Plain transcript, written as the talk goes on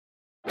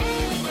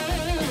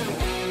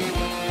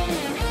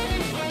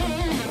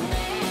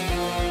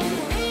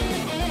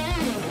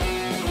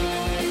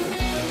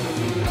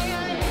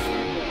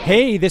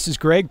Hey, this is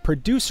Greg,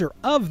 producer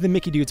of the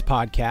Mickey Dudes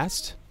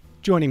podcast.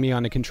 Joining me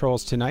on the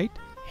controls tonight,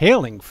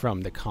 hailing from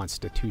the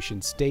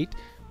Constitution State,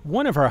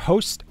 one of our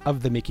hosts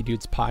of the Mickey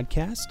Dudes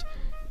podcast,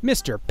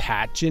 Mr.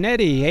 Pat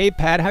Giannetti. Hey,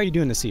 Pat, how are you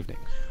doing this evening?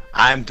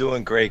 I'm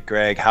doing great,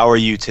 Greg. How are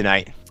you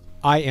tonight?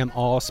 I am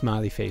all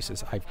smiley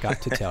faces, I've got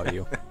to tell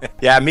you.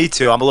 Yeah, me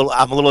too. I'm a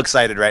little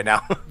excited right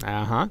now.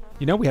 Uh-huh.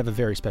 You know we have a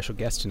very special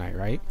guest tonight,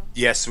 right?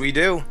 Yes, we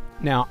do.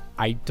 Now,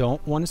 I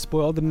don't want to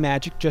spoil the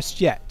magic just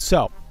yet,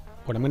 so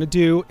what I'm going to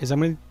do is I'm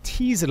going to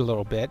tease it a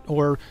little bit,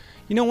 or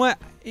you know what?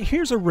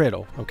 Here's a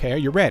riddle, okay? Are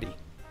you ready?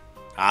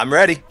 I'm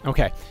ready.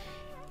 Okay.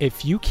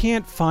 If you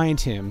can't find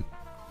him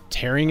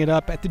tearing it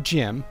up at the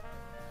gym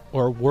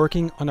or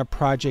working on a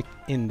project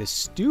in the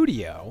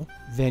studio,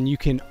 then you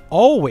can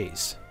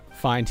always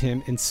find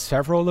him in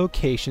several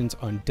locations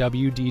on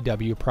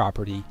WDW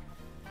property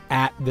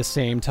at the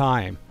same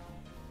time.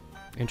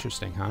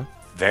 Interesting, huh?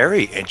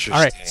 Very interesting.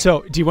 All right,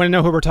 so do you want to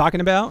know who we're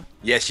talking about?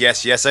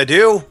 Yes, I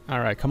do. All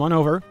right, come on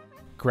over,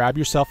 grab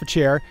yourself a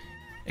chair,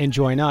 and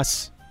join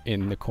us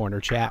in the corner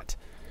chat.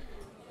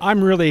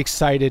 I'm really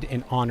excited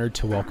and honored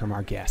to welcome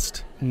our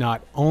guest.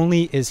 Not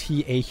only is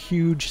he a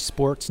huge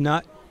sports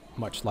nut,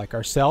 much like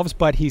ourselves,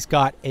 but he's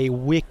got a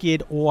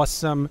wicked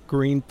awesome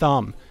green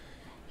thumb.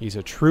 He's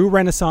a true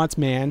Renaissance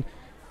man,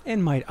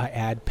 and might I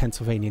add,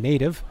 Pennsylvania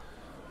native,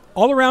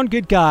 all-around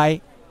good guy,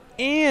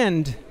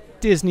 and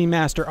Disney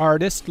master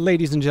artist,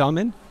 ladies and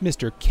gentlemen,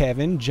 Mr.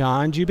 Kevin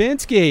John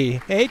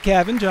Jobczynski. Hey,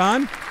 Kevin,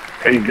 John.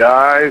 Hey,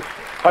 guys.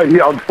 How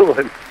y'all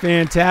doing?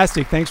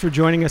 Fantastic. Thanks for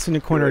joining us in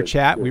the corner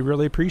chat. We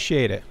really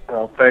appreciate it.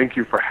 Well, thank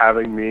you for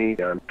having me.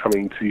 I'm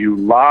coming to you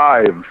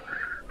live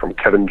from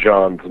Kevin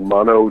John's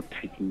Mono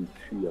Tiki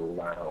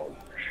Lounge.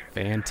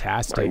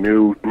 Fantastic.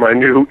 My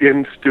new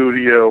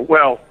in-studio,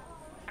 well,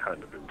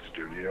 kind of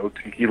in-studio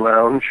Tiki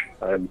Lounge.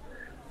 I'm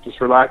just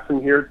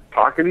relaxing here,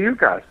 talking to you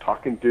guys,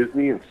 talking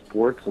Disney and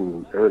sports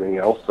and everything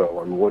else.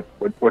 So, and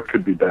what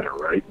could be better,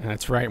 right?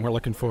 That's right, and we're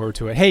looking forward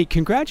to it. Hey,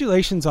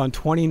 congratulations on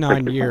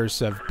 29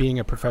 years of being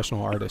a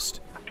professional artist.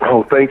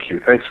 Oh, thank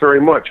you. Thanks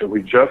very much. And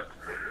we just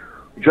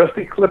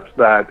eclipsed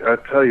that. I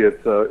tell you,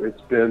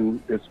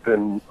 it's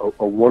been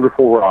a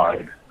wonderful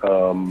ride.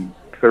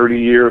 30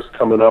 years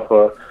coming up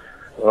a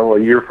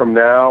year from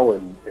now,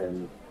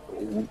 and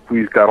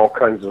we've got all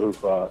kinds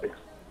of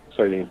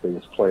exciting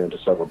things planned to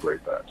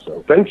celebrate that.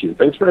 So thank you.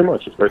 Thanks very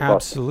much. It's very thoughtful.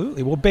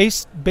 Absolutely. Well,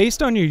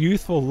 based on your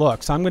youthful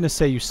looks, I'm going to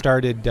say you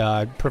started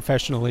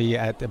professionally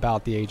at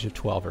about the age of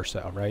 12 or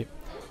so, right?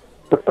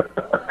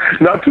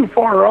 Not too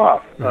far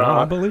off. No,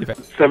 I believe it.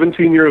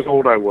 17 years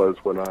old I was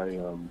when I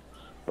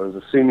was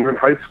a senior in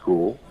high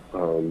school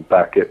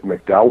back at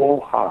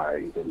McDowell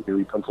High in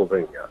Erie,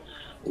 Pennsylvania,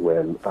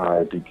 when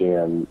I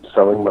began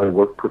selling my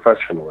work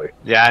professionally.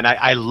 Yeah, and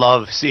I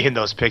love seeing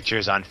those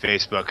pictures on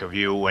Facebook of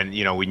you when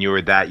you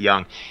were that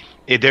young.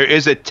 There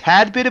is a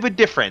tad bit of a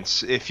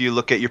difference if you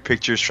look at your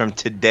pictures from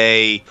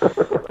today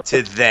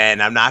to then.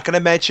 I'm not going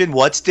to mention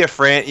what's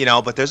different,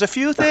 but there's a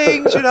few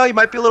things, you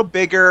might be a little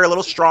bigger, a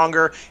little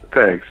stronger.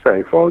 Thanks.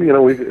 Well,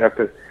 we have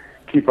to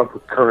keep up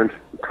with current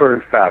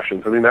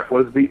fashions. I mean, that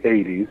was the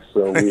 80s,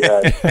 so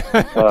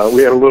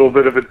we had a little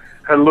bit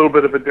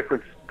of a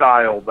different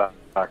style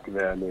back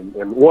then,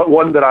 and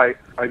one that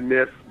I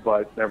miss,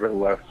 but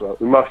nevertheless,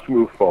 we must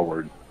move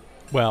forward.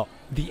 Well,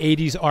 the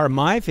 80s are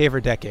my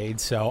favorite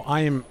decade, so I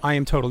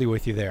am totally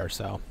with you there.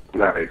 So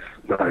nice.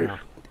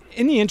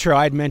 In the intro,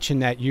 I'd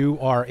mentioned that you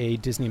are a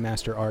Disney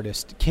master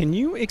artist. Can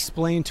you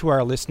explain to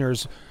our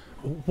listeners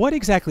what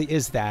exactly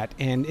is that,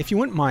 and if you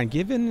wouldn't mind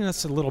giving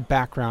us a little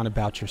background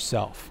about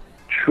yourself?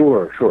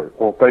 Sure.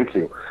 Well, thank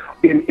you.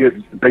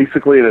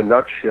 Basically, in a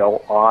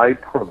nutshell, I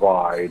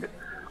provide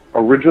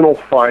original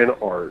fine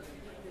art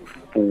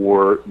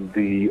for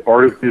the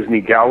Art of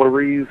Disney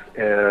galleries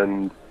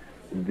and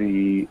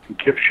the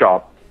gift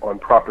shop on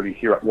property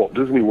here at Walt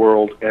Disney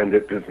World and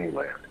at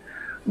Disneyland.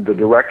 The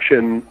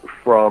direction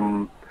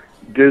from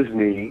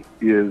Disney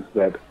is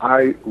that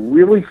I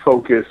really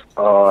focus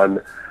on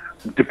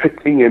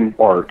depicting in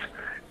art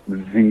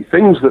the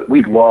things that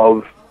we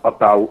love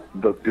about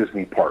the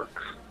Disney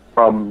parks,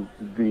 from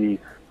the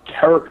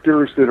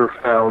characters that are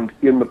found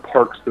in the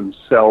parks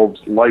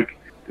themselves, like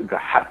the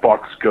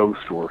Hatbox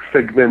Ghost or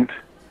Figment,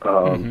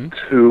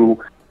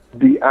 to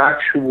the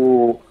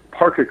actual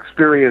park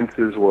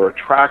experiences or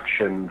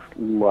attractions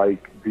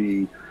like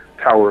the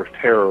Tower of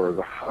Terror or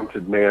the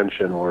Haunted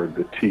Mansion or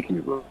the Tiki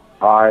Room.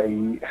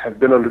 I have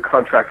been under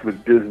contract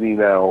with Disney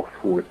now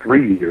for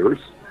 3 years,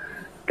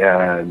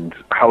 and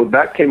how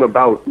that came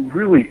about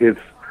really is,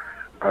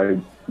 I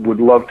would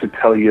love to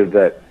tell you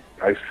that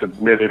I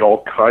submitted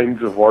all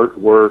kinds of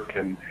artwork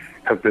and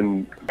have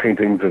been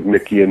paintings of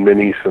Mickey and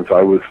Minnie since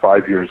I was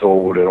 5 years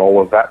old and all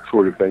of that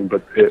sort of thing,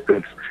 but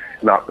it's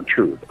not the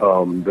truth.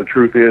 The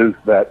truth is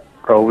that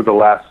over the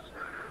last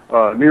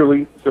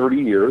nearly 30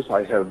 years,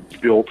 I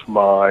have built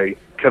my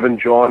Kevin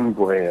John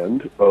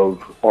brand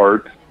of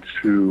art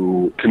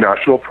to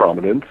national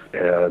prominence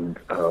and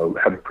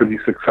had a pretty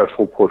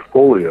successful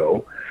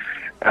portfolio.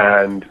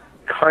 And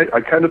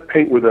I kind of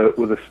paint with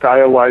a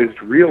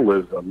stylized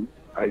realism.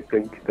 I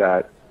think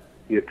that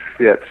it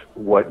fit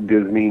what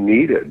Disney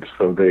needed.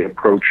 So they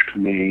approached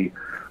me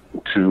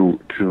to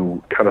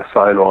kind of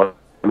sign on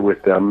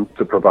with them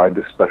to provide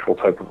this special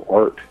type of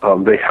art.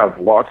 They have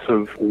lots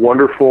of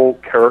wonderful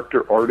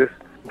character artists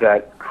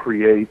that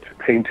create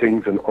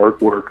paintings and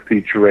artwork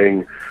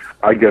featuring,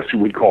 I guess you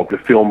would call it, the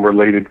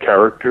film-related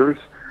characters.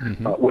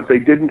 Mm-hmm. What they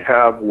didn't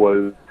have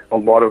was a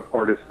lot of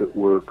artists that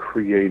were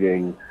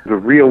creating the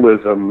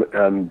realism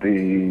and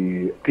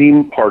the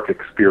theme park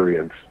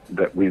experience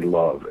that we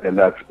love, and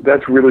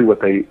that's really what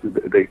they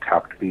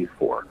tapped me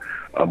for.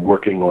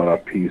 Working on a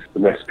piece. The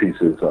next piece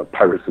is a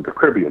Pirates of the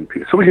Caribbean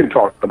piece. So we can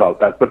talk about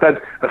that, but that's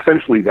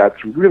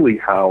really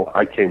how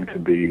I came to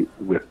be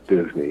with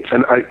Disney.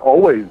 And I've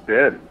always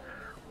been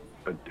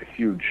a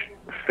huge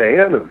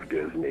fan of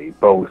Disney,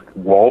 both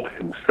Walt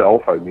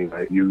himself. I mean,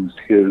 I used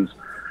his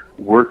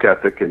work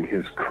ethic and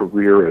his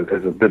career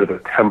as a bit of a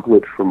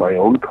template for my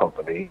own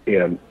company.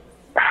 And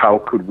how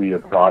could we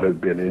have not have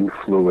been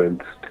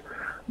influenced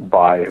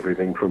by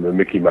everything from the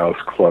Mickey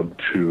Mouse Club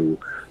to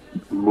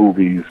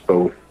movies,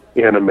 both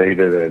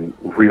animated and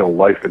real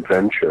life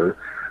adventure,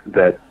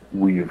 that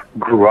we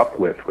grew up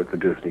with the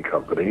Disney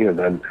company. And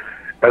then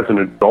as an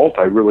adult,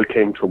 I really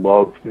came to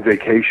love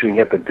vacationing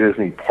at the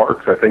Disney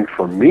parks. I think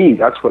for me,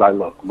 that's what I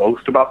love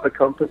most about the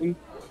company,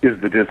 is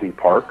the Disney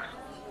parks.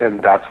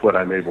 And that's what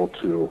I'm able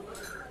to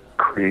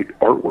create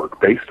artwork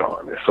based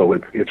on. So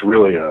it's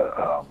really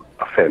a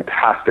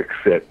fantastic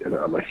fit. And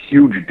I'm a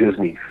huge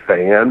Disney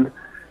fan.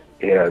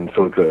 And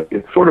so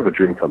it's sort of a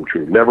dream come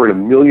true. Never in a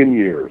million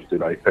years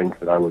did I think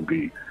that I would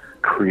be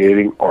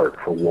creating art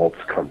for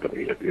Walt's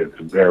company. It's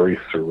very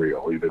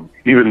surreal,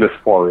 even this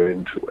far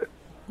into it.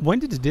 When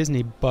did the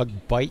Disney bug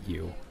bite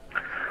you?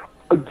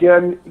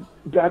 Again,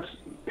 that's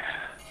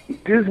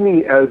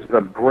Disney as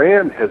a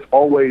brand has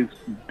always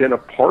been a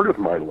part of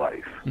my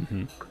life.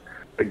 Mm-hmm.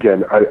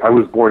 Again, I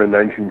was born in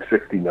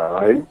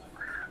 1969,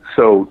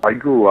 so I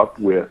grew up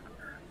with,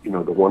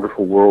 the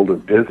wonderful world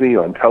of Disney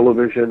on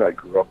television. I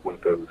grew up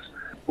with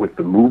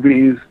the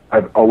movies.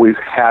 I've always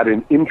had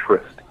an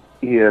interest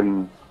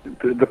in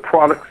the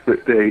products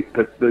that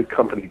the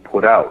company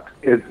put out.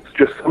 It's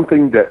just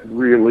something that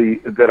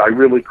I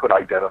really could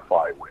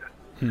identify with.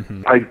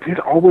 Mm-hmm. I did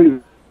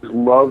always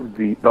love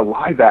the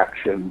live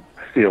action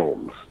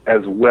films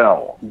as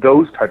well.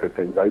 Those type of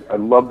things. I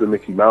love the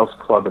Mickey Mouse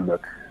Club and the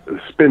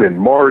Spin and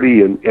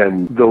Marty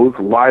and those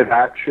live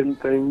action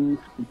things,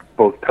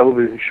 both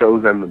television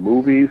shows and the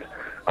movies.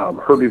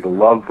 Herbie the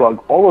Love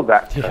Bug, all of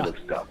that kind of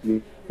stuff.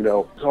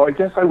 So I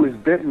guess I was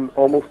bitten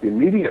almost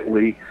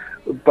immediately,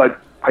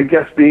 but I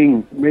guess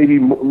being maybe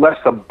less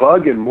a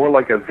bug and more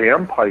like a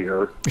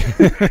vampire,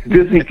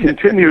 Disney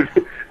continued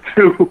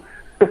to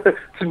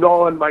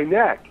gnaw on my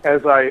neck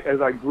as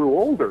I grew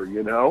older.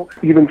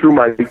 Even through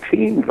my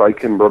teens, I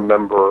can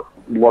remember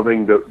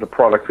loving the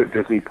products that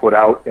Disney put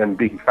out and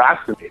being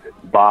fascinated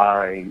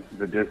by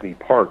the Disney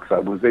parks. I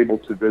was able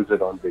to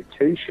visit on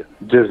vacation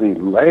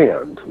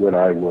Disneyland when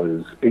I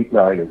was 8,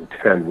 9, and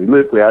 10.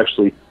 We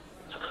actually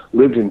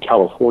lived in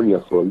California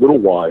for a little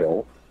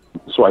while.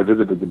 So I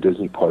visited the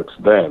Disney parks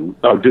then,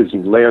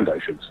 Disneyland, I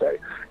should say.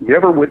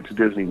 Never went to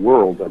Disney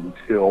World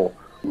until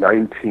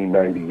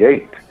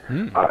 1998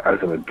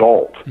 as an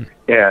adult,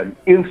 and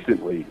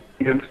instantly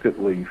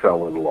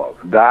fell in love.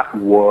 That's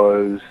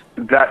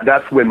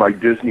when my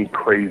Disney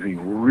crazy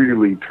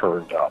really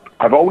turned up.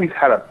 I've always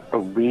had a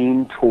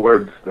lean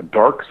towards the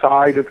dark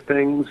side of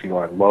things.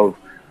 I love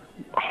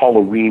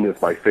Halloween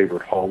is my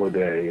favorite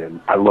holiday,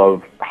 and I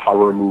love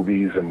horror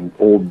movies and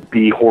old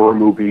B horror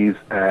movies,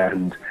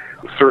 and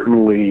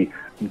certainly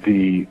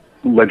the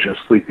Legend of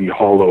Sleepy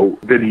Hollow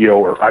video,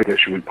 or I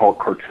guess you would call it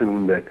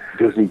cartoon, that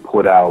Disney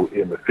put out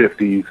in the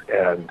 50s,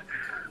 and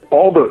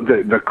all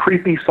the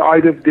creepy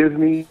side of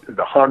Disney.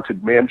 The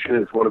Haunted Mansion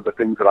is one of the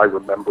things that I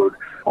remembered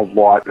a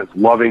lot as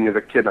loving as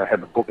a kid. I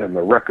had the book and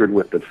the record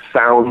with the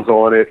sounds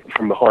on it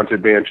from the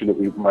Haunted Mansion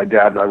that my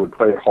dad and I would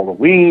play at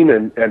Halloween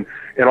and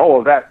all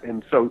of that.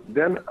 And so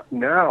then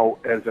now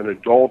as an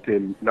adult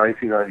in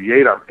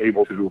 1998, I'm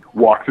able to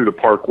walk through the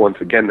park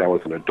once again now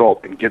as an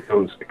adult and get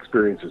those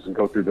experiences and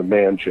go through the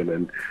mansion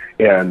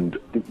and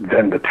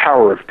then the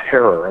Tower of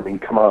Terror. I mean,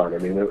 come on. I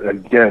mean,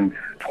 again,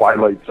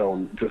 Twilight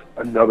Zone, just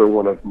another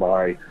one of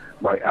my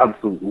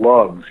absolute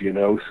loves,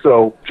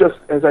 So just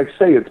as I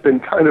say, it's been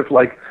kind of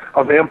like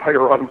a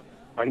vampire on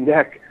my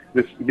neck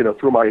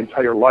through my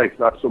entire life.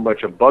 Not so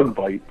much a bug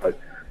bite, but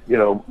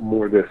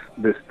more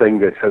this thing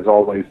that has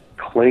always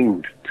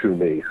clinged to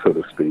me, so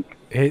to speak.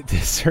 It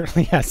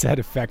certainly has that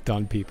effect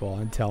on people,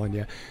 I'm telling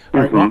you.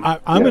 All right,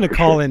 well, I'm going to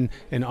call in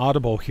an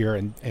audible here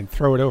and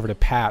throw it over to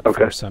Pat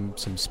for some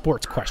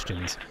sports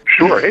questions.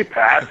 Sure. Hey,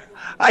 Pat.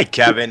 Hi,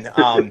 Kevin.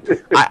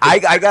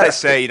 I got to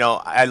say,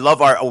 I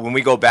love when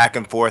we go back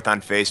and forth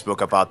on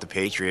Facebook about the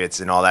Patriots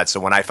and all that. So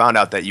when I found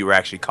out that you were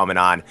actually coming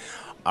on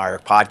our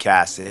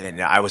podcast,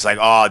 and I was like,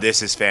 oh,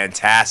 this is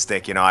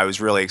fantastic. I was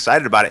really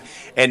excited about it.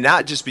 And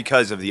not just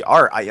because of the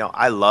art.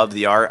 I love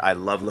the art. I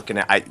love looking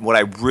at what I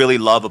really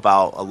love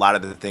about a lot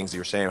of the things that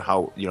you're saying,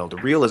 how, the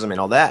realism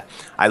and all that.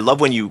 I love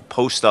when you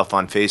post stuff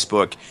on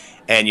Facebook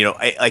And,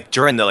 like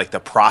during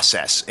the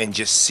process and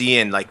just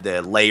seeing like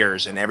the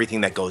layers and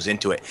everything that goes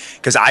into it.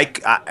 Cause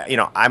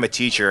I'm a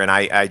teacher and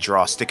I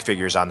draw stick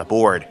figures on the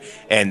board,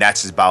 and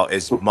that's about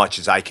as much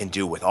as I can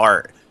do with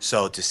art.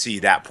 So to see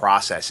that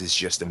process is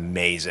just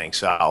amazing.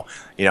 So,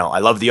 I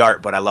love the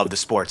art, but I love the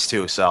sports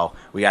too. So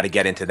we got to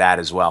get into that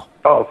as well.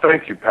 Oh,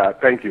 thank you,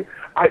 Pat. Thank you.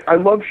 I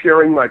love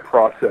sharing my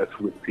process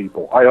with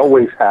people. I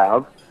always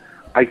have.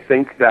 I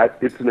think that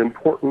it's an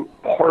important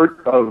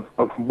part of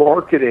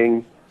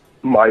marketing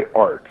my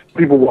art.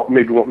 People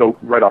maybe won't know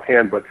right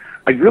offhand, but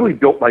I really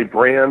built my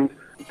brand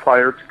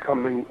prior to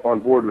coming on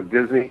board with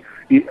Disney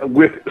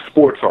with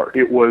sports art.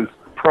 It was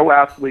pro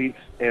athletes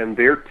and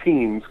their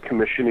teams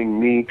commissioning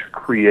me to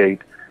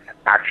create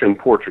action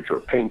portraiture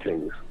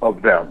paintings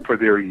of them for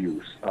their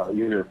use,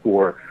 either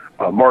for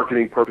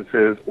marketing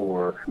purposes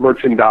or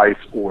merchandise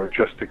or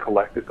just to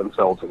collect it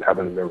themselves and have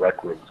it in their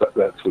rec rooms,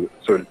 that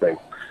sort of thing.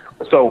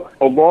 So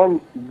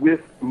along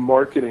with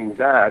marketing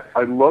that,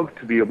 I love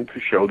to be able to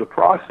show the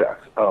process.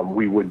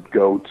 We would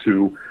go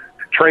to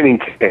training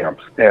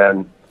camps,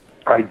 and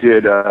I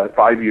did a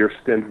 5-year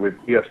stint with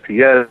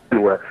ESPN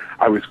where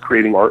I was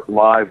creating art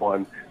live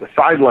on the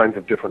sidelines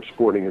of different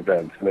sporting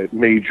events and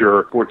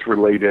major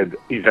sports-related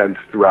events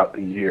throughout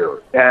the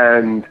year.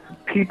 And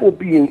people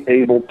being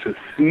able to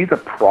see the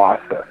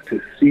process,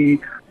 to see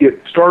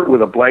it start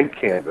with a blank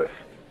canvas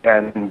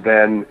and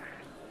then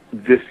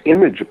this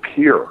image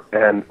appear,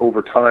 and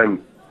over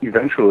time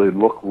eventually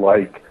look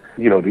like,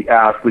 the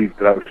athlete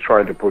that I was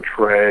trying to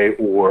portray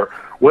or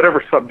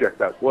whatever subject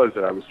that was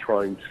that I was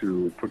trying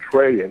to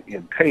portray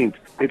in paint.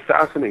 It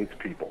fascinates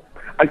people.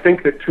 I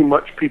think that too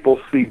much people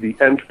see the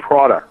end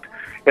product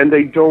and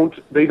they don't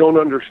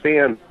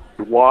understand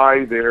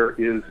why there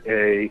is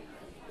a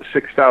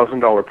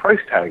 $6,000 price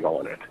tag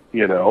on it,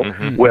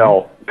 Mm-hmm.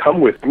 Well,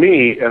 come with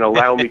me and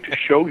allow me to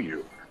show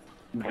you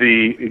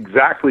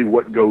exactly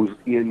what goes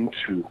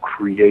into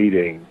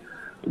creating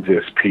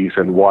this piece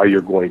and why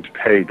you're going to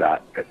pay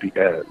that at the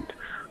end.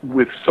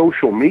 With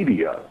social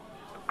media,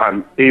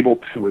 I'm able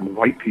to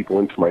invite people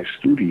into my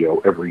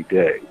studio every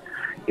day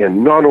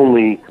and not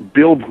only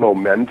build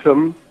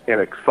momentum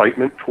and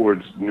excitement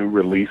towards new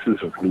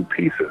releases of new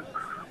pieces,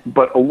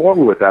 but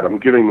along with that, I'm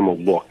giving them a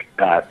look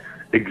at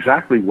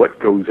exactly what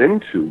goes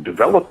into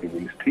developing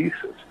these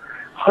pieces.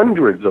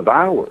 Hundreds of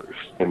hours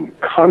in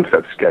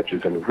concept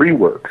sketches and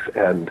reworks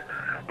and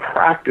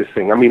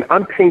practicing. I mean,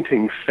 I'm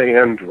painting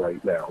sand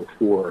right now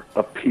for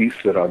a piece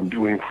that I'm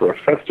doing for a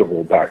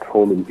festival back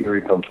home in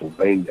Erie,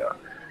 Pennsylvania.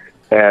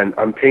 And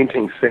I'm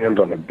painting sand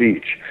on a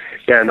beach.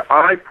 And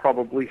I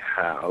probably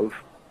have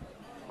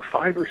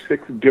 5 or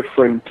 6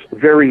 different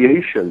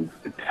variations,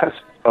 tests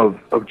of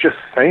just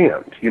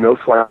sand,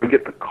 so I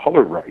get the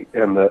color right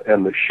and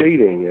the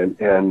shading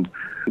and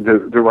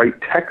the right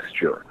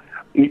texture.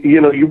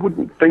 You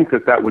wouldn't think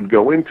that would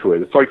go into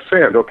it. It's like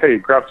sand. Okay, you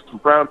grab some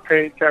brown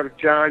paint, Kevin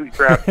John, you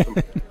grab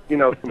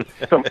some,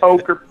 some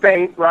ochre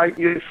paint, right?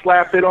 You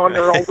slap it on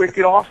there all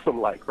wicked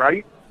awesome like,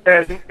 right?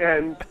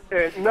 And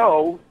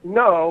no.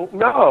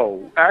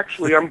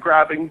 Actually, I'm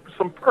grabbing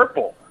some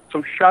purple.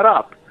 So shut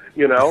up,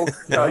 you have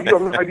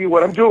no idea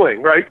what I'm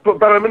doing, right?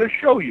 But I'm going to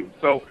show you.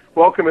 So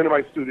welcome into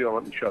my studio.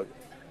 Let me show you.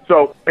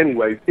 So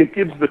anyway, it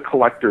gives the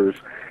collectors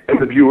and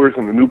the viewers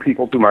and the new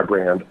people to my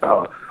brand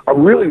a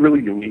really,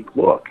 really unique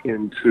look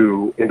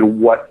into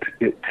what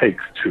it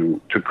takes to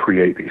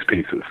create these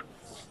pieces.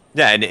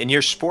 Yeah, and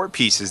your sport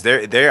pieces,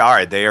 they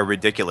are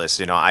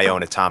ridiculous. I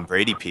own a Tom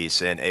Brady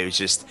piece, and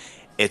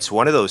it's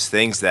one of those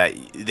things that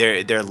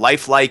they're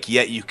lifelike,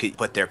 yet you could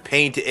put their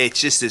paint. It's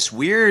just this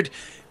weird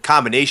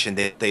combination.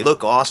 They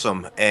look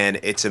awesome, and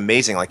it's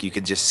amazing. Like you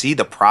could just see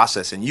the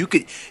process, and you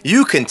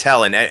can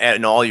tell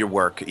in all your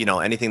work,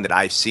 anything that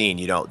I've seen,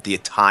 the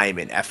time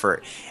and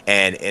effort,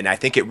 and I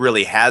think it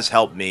really has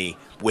helped me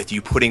with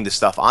you putting the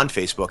stuff on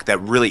Facebook. That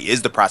really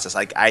is the process.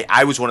 Like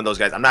I was one of those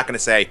guys. I'm not going to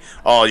say,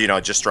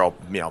 just throw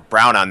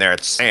brown on there,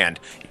 it's sand.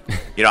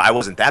 I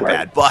wasn't that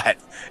bad, but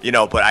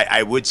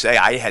I would say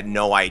I had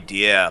no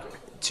idea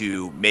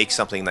to make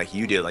something like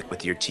you did, like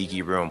with your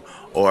tiki room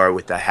or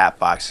with the hat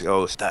box.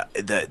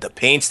 The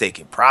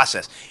painstaking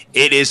process,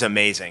 it is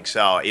amazing.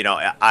 So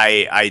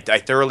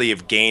I thoroughly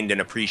have gained an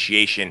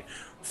appreciation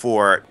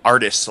for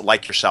artists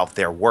like yourself,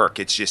 their work.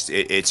 It's just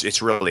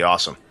it's really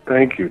awesome.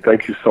 Thank you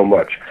so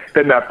much.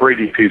 And that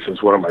Brady piece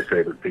is one of my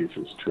favorite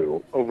pieces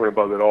too. Over and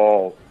above it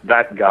all,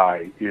 that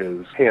guy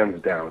is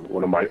hands down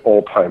one of my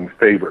all-time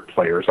favorite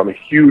players. I'm a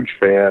huge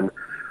fan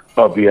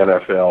of the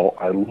NFL.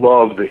 I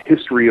love the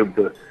history of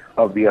the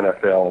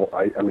NFL.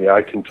 I mean,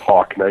 I can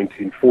talk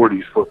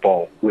 1940s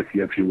football with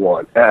you if you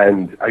want.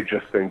 And I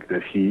just think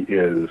that he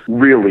is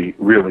really,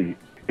 really,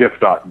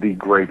 if not the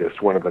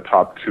greatest, one of the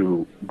top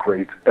 2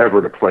 greats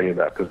ever to play in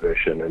that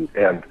position.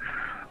 And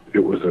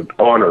it was an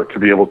honor to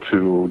be able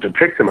to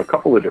depict him a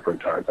couple of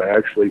different times. I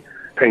actually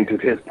painted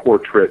his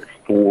portrait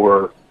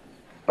for,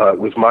 it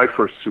was my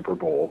first Super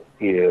Bowl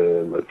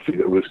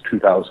it was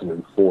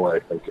 2004, I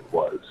think it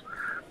was,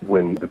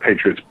 when the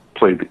Patriots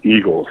played the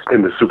Eagles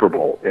in the Super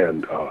Bowl.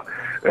 And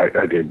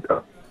I did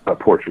a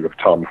portrait of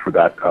Tom for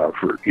that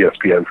for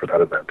ESPN for that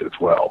event as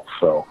well.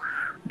 So,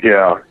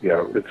 yeah,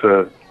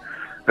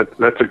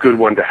 that's a good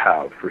one to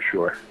have for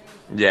sure.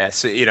 Yeah,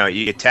 so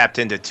you tapped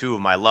into two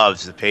of my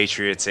loves, the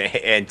Patriots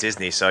and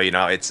Disney. So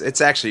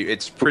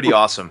it's pretty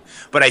awesome.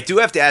 But I do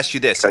have to ask you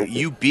this: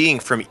 you being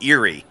from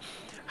Erie,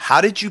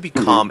 how did you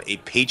become a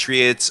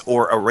Patriots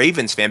or a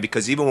Ravens fan?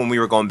 Because even when we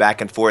were going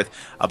back and forth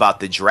about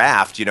the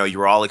draft, you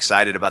were all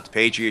excited about the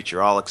Patriots,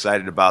 you're all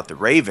excited about the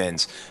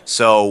Ravens.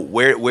 So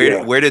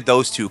where did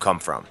those two come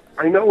from?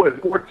 I know as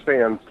sports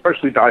fans,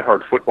 especially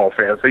diehard football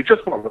fans,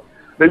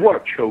 they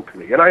want to choke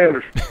me, and I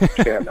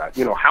understand that.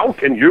 How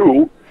can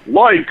you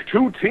like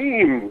two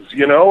teams,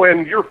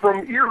 and you're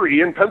from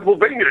Erie in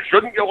Pennsylvania?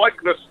 Shouldn't you like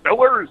the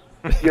Steelers?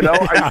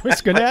 I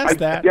was going to ask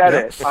that.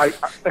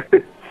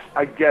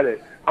 I get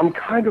it. I'm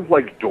kind of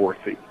like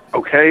Dorothy,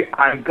 okay?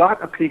 I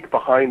got a peek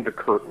behind the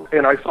curtain,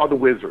 and I saw the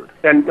Wizard.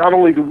 And not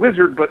only the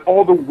Wizard, but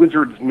all the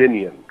Wizard's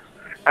minions.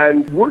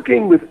 And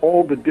working with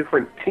all the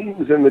different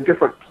teams and the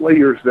different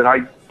players that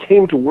I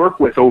came to work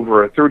with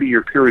over a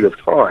 30-year period of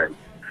time,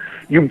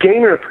 you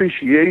gain an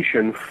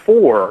appreciation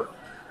for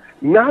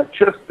not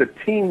just the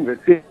team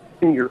that's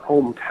in your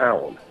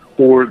hometown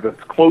or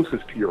that's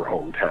closest to your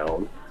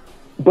hometown,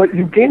 but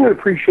you gain an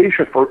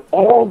appreciation for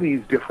all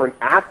these different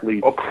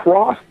athletes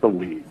across the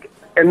league.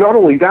 And not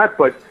only that,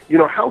 but,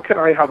 how can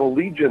I have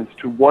allegiance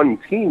to one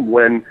team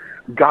when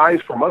guys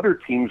from other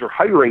teams are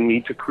hiring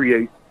me to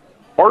create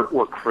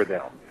artwork for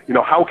them?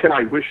 How can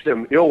I wish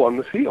them ill on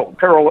the field?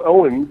 Terrell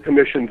Owen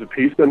commissions a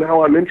piece, and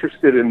now I'm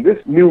interested in this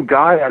new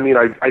guy. I mean,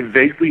 I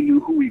vaguely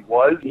knew who he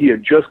was. He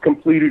had just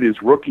completed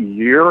his rookie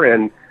year,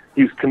 and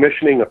he's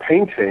commissioning a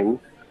painting.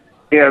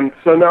 And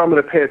so now I'm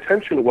going to pay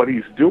attention to what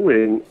he's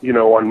doing,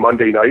 on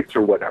Monday nights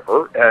or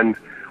whatever. And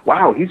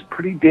wow, he's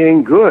pretty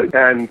dang good.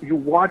 And you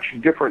watch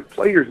different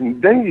players,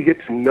 and then you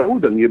get to know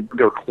them.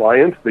 They're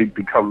clients.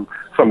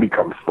 Some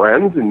become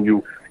friends, and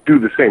you do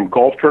the same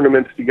golf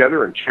tournaments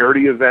together and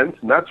charity events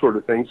and that sort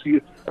of thing. So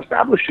you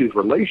establish these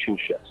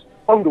relationships.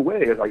 On the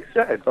way, as I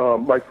said,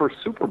 my first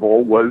Super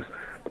Bowl was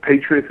the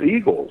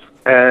Patriots-Eagles.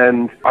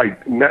 And I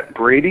met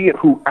Brady,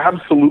 who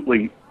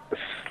absolutely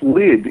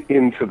slid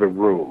into the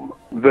room.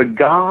 The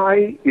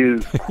guy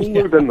is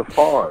cooler than the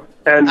fawn.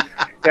 And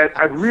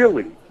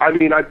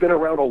I've been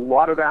around a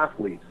lot of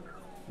athletes,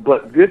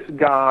 but this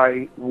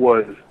guy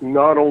was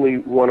not only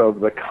one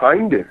of the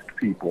kindest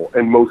people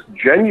and most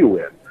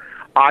genuine.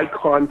 Eye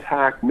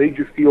contact made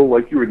you feel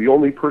like you were the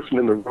only person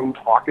in the room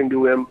talking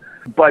to him,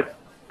 but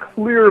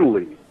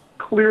clearly,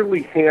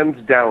 hands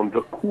down,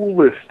 the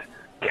coolest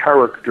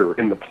character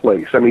in the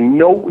place. I mean,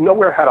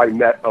 nowhere had I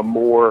met a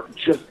more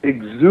just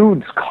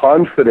exudes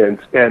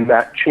confidence and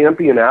that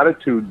champion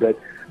attitude that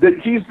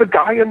he's the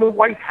guy in the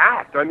white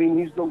hat. I mean,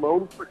 he's the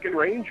lone frickin'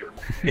 ranger.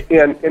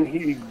 and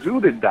he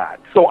exuded that.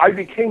 So I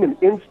became an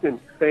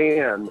instant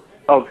fan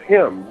of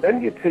him.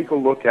 Then you take a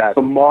look at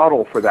the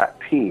model for that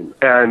team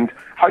and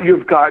how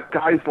you've got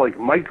guys like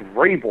Mike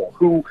Vrabel,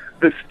 who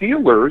the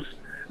Steelers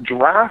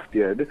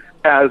drafted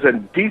as a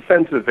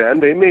defensive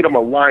end. They made him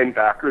a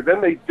linebacker.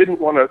 Then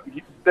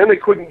they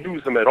couldn't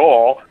use him at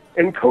all.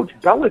 And Coach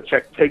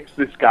Belichick takes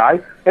this guy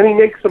and he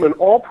makes him an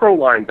all-pro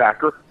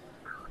linebacker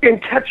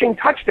and catching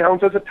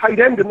touchdowns as a tight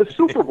end in the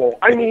Super Bowl.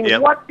 I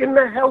mean, What in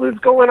the hell is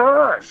going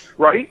on,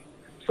 right?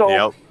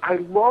 So I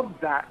love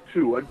that,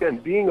 too. Again,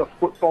 being a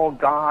football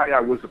guy, I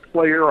was a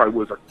player, I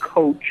was a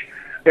coach,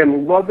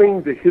 and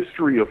loving the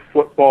history of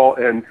football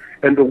and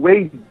the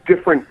way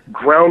different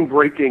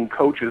groundbreaking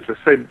coaches, the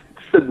Sid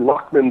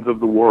Luckmans of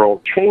the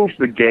world, changed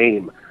the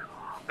game.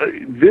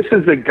 This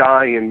is a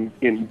guy in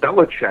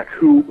Belichick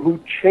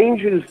who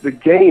changes the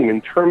game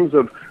in terms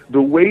of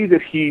the way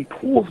that he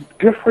pulls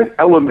different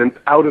elements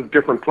out of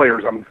different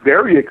players. I'm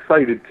very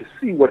excited to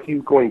see what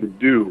he's going to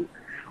do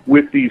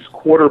with these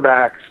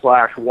quarterbacks /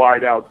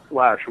 wideout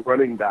 /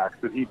 running backs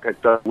that he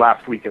picked up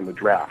last week in the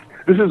draft.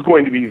 This is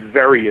going to be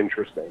very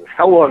interesting.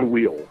 Hell on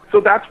wheels.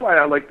 So that's why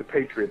I like the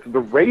Patriots. The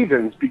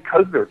Ravens,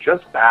 because they're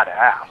just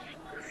badass.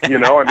 I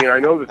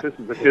know that this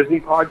is a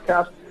Disney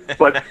podcast,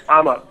 but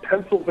I'm a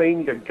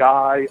Pennsylvania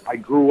guy. I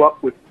grew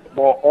up with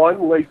football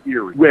on Lake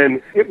Erie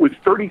when it was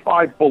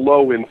 35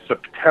 below in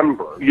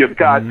September. You've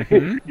got,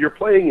 you're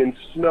playing in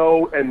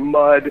snow and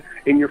mud,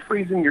 and you're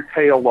freezing your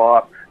tail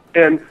off.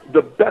 And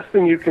the best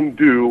thing you can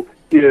do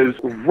is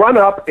run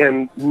up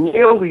and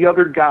nail the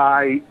other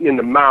guy in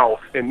the mouth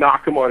and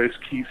knock him on his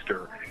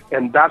keister.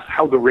 And that's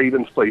how the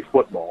Ravens play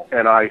football.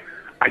 And I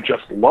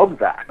just love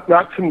that.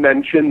 Not to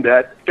mention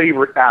that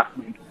favorite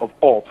athlete of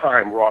all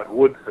time, Rod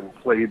Woodson,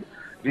 played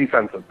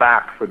defensive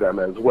back for them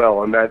as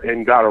well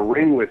and got a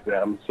ring with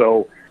them.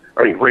 So,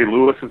 Ray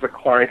Lewis is a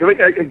client.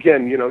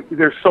 Again,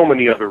 there's so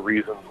many other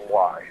reasons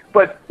why.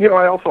 But,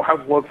 I also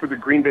have love for the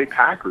Green Bay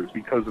Packers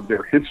because of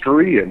their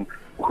history and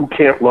who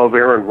can't love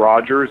Aaron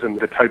Rodgers and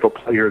the type of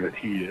player that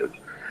he is.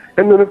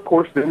 And then, of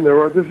course,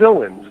 there are the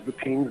villains, the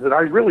teams that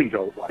I really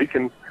don't like.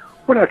 And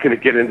we're not going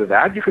to get into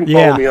that. You can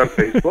follow me on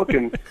Facebook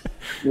and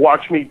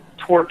watch me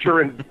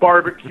torture and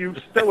barbecue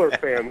Steelers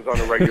fans on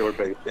a regular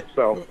basis.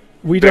 So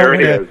there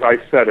it is. I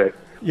said it.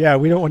 Yeah,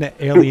 we don't want to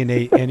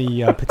alienate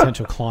any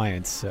potential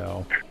clients,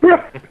 so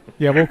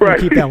yeah, we'll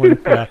keep that one.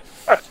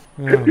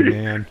 Oh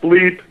man,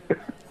 bleep.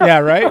 Yeah,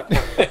 right.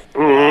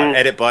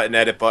 Edit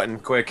button,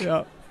 quick.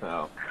 Yeah.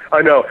 Oh.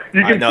 I know.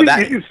 You can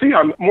that. you see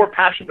I'm more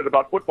passionate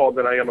about football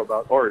than I am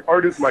about art.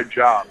 Art is my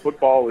job.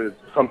 Football is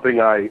something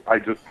I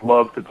just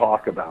love to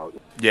talk about.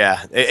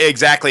 Yeah,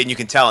 exactly, and you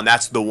can tell, and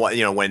that's the one.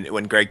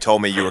 When Greg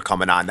told me you were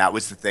coming on, that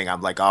was the thing.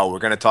 I'm like, oh, we're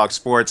gonna talk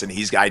sports, and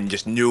I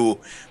just knew,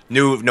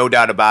 no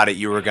doubt about it,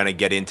 you were gonna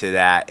get into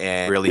that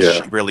and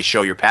really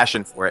show your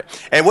passion for it.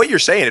 And what you're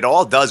saying, it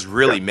all does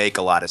really make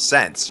a lot of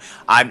sense.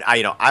 I'm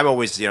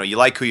always, you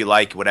like who you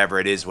like, whatever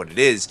it is, what it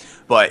is,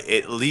 but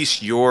at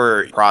least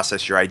your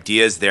process, your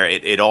ideas there,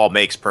 it all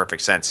makes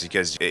perfect sense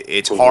because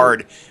it's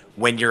hard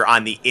when you're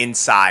on the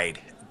inside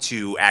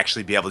to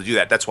actually be able to do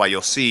that. That's why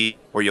you'll see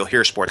or you'll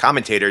hear sport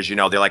commentators,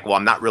 they're like, well,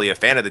 I'm not really a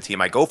fan of the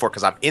team I go for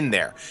because I'm in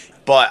there,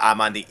 but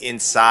I'm on the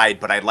inside,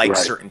 but I like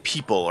certain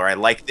people or I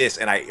like this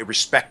and I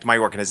respect my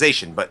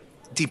organization. But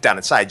deep down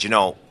inside,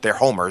 they're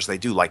homers. They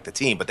do like the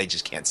team, but they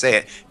just can't say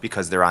it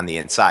because they're on the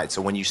inside.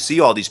 So when you see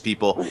all these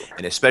people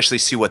and especially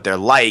see what they're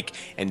like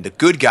and the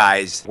good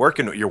guys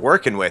you're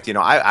working with,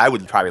 I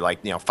would probably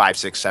like, 5,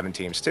 6, 7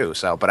 teams too.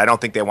 So, but I don't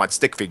think they want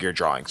stick figure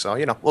drawing.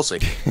 So, we'll see.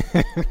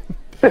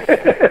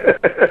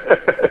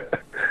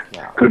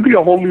 Could be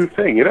a whole new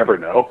thing. You never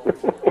know.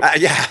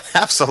 Yeah,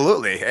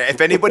 absolutely.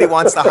 If anybody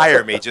wants to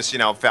hire me, just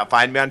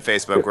find me on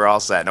Facebook. We're all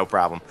set. No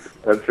problem.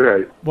 That's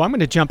right. Well, I'm going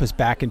to jump us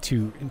back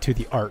into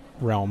the art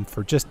realm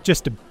for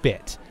just a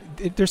bit.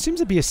 There seems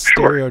to be a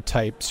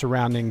stereotype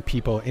surrounding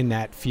people in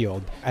that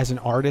field. As an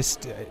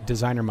artist,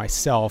 designer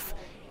myself,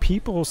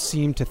 people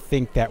seem to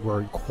think that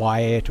we're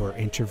quiet or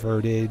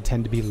introverted,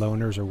 tend to be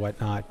loners or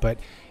whatnot. But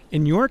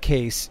in your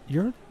case,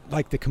 you're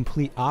like the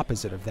complete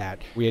opposite of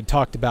that. We had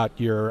talked about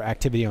your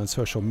activity on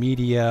social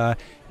media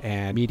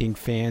and meeting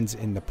fans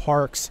in the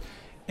parks.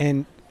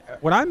 And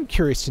what I'm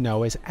curious to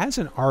know is, as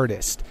an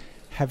artist,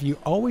 have you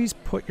always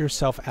put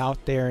yourself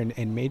out there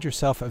and made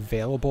yourself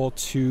available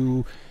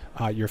to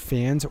your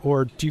fans,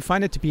 or do you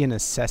find it to be a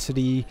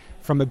necessity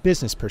from a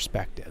business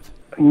perspective?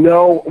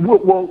 No.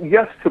 Well,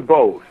 yes to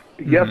both.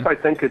 Yes, I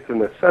think it's a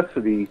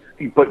necessity,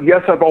 but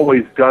yes, I've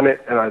always done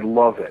it and I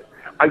love it.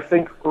 I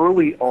think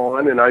early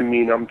on, and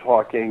I'm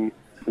talking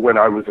when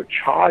I was a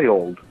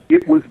child,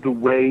 it was the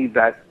way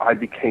that I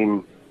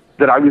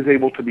was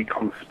able to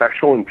become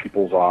special in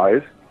people's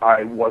eyes.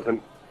 I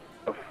wasn't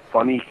a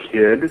funny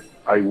kid.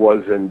 I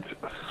wasn't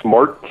a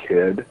smart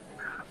kid.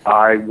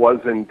 I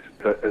wasn't,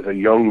 as a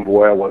young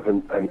boy, I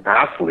wasn't an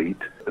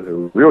athlete. As a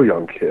real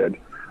young kid,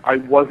 I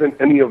wasn't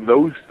any of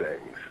those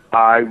things.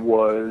 I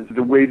was,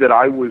 the way that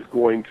I was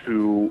going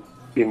to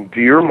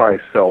endear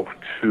myself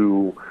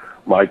to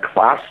my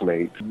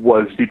classmates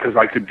was because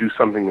I could do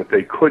something that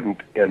they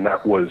couldn't, and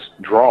that was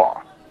draw.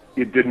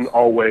 It didn't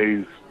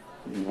always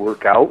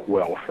work out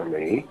well for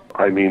me.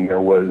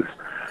 There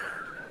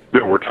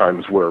were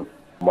times where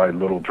my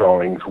little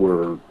drawings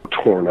were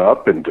torn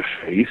up and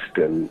defaced,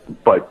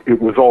 but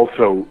it was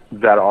also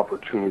that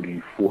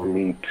opportunity for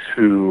me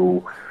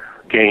to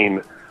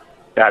gain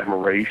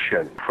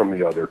admiration from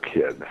the other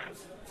kids.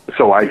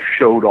 So I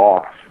showed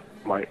off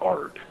my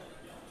art,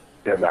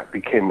 and that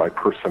became my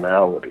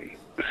personality.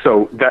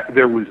 So that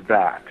there was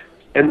that,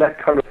 and that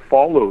kind of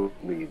followed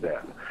me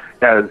then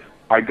as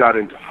I got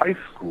into high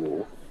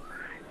school,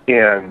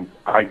 and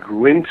I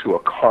grew into a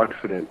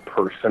confident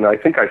person. I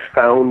think I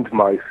found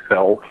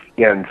myself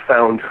and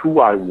found who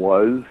I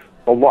was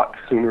a lot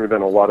sooner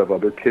than a lot of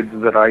other kids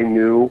that I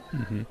knew.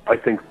 I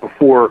think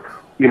before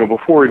even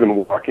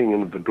walking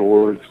into the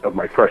doors of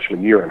my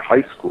freshman year in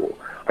high school,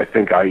 I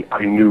think I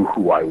knew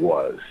who I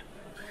was.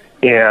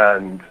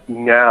 And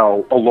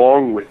now,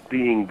 along with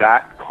being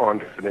that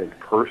confident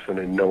person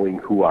and knowing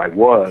who I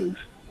was,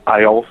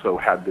 I also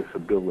had this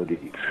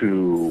ability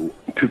to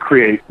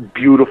create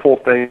beautiful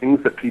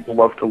things that people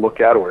love to look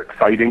at, or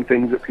exciting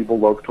things that people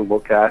love to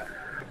look at.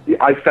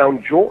 I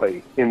found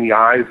joy in the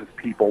eyes of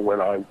people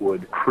when I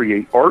would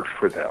create art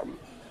for them,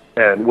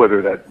 and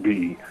whether that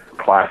be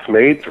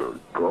classmates or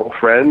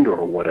girlfriend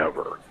or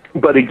whatever.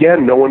 But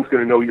again, no one's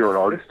going to know you're an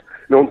artist.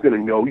 No one's going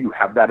to know you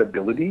have that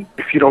ability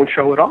if you don't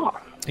show it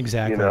off.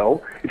 Exactly.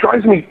 It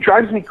drives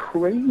me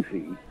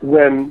crazy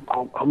when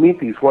I'll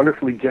meet these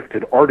wonderfully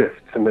gifted artists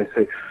and they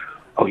say,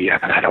 "Oh yeah,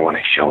 but I don't want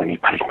to show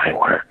anybody my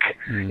work."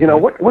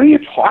 What are you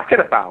talking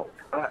about?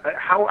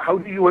 How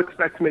do you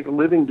expect to make a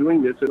living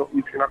doing this if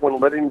you're not going to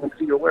let anyone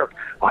see your work?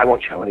 "Oh, I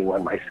won't show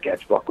anyone my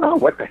sketchbook." Well,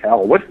 what the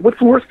hell? What's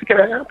the worst that can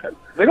happen?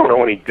 They don't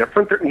know any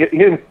different.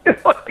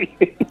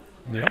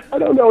 Yeah. I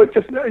don't know. It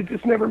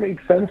just never made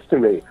sense to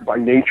me. By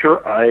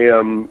nature,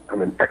 I'm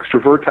an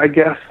extrovert, I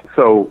guess.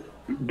 So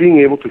being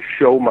able to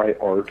show my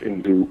art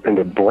and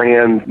to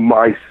brand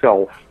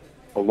myself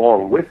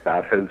along with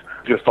that has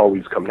just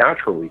always come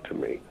naturally to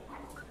me.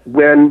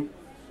 When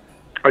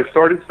I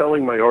started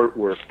selling my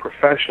artwork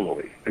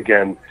professionally,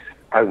 again,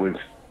 I was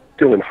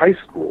still in high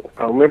school.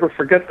 I'll never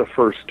forget the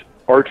first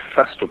art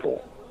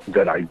festival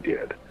that I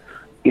did.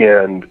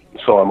 And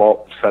so I'm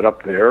all set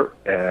up there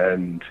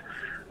and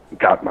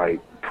got my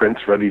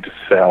prints ready to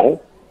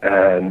sell,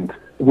 and,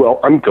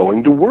 well, I'm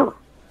going to work.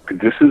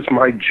 This is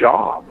my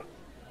job.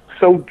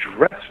 So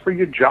dress for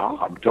your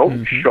job.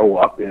 Don't show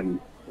up in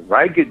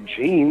ragged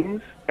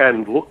jeans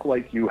and look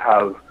like you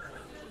have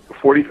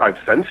 45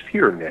 cents to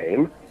your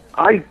name.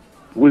 I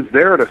was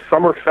there at a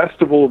summer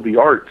festival of the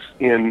arts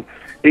in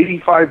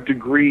 85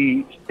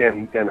 degree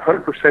and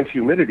 100%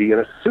 humidity in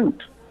a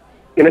suit,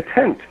 in a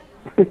tent,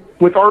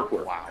 with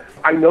artwork. Wow.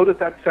 I know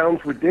that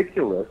sounds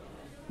ridiculous,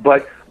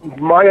 but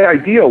my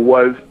idea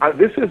was,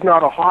 this is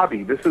not a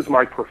hobby, this is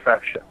my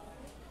profession.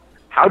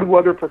 How do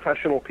other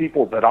professional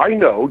people that I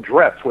know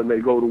dress when they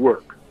go to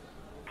work?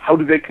 How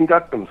do they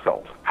conduct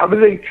themselves? How do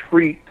they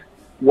treat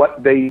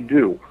what they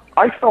do?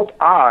 I felt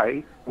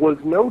I was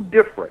no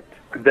different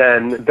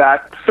than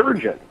that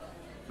surgeon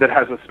that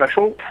has a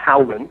special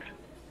talent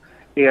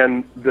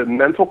and the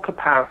mental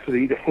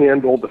capacity to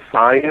handle the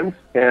science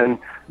and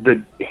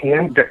the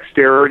hand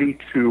dexterity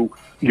to,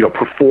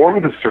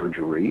 perform the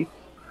surgery.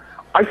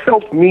 I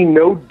felt me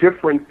no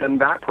different than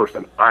that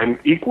person. I'm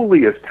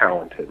equally as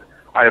talented.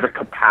 I have a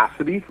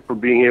capacity for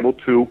being able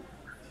to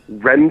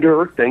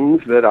render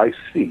things that I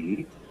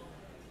see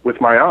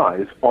with my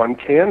eyes on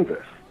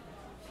canvas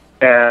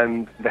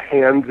and the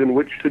hands in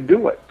which to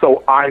do it.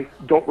 So I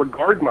don't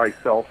regard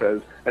myself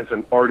as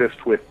an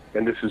artist with,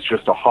 and this is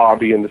just a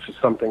hobby and this is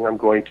something I'm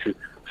going to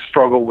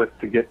struggle with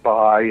to get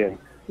by. And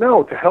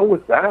no, to hell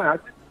with that.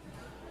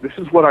 This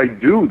is what I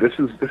do. This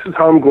is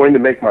how I'm going to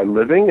make my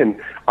living,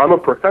 and I'm a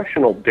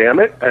professional, damn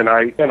it, and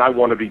I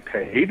want to be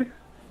paid,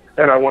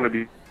 and I want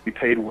to be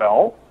paid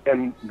well,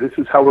 and this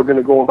is how we're going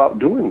to go about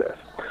doing this.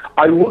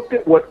 I looked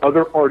at what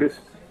other artists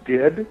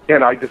did,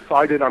 and I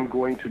decided I'm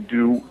going to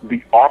do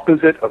the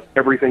opposite of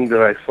everything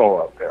that I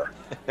saw out there.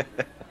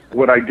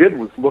 What I did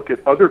was look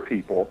at other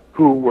people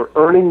who were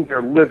earning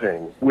their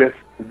living with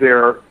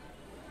their,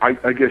 I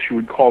guess you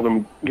would call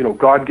them,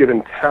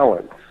 God-given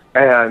talents,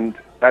 and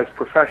as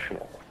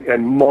professionals,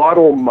 and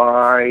model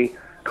my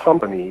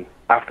company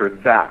after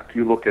that.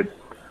 You look at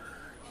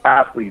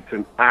athletes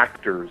and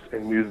actors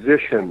and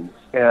musicians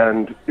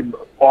and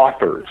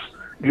authors.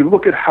 You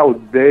look at how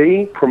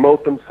they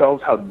promote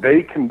themselves, how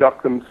they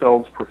conduct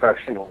themselves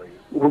professionally.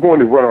 We're going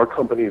to run our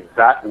company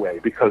that way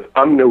because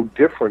I'm no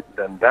different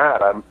than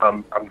that.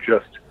 I'm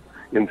just,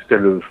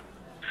 instead of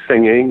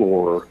singing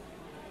or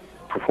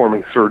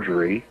performing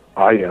surgery,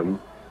 I am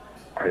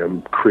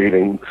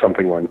creating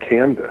something on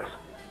canvas.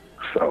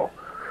 So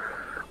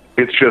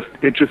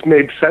it just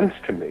made sense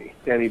to me.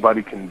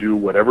 Anybody can do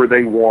whatever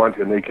they want,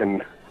 and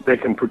they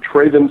can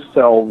portray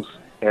themselves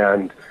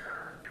and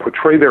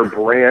portray their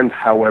brand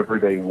however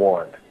they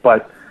want.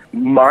 But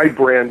my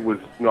brand was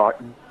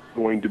not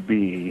going to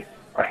be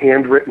a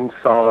handwritten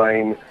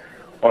sign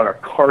on a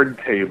card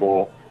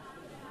table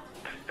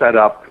set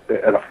up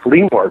at a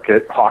flea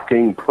market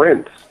hawking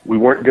prints. We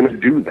weren't going to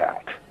do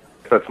that.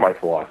 That's my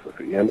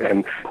philosophy.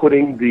 And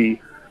putting the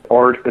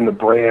art and the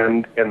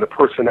brand and the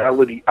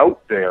personality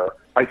out there,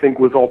 I think,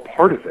 was all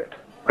part of it.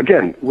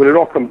 Again, when it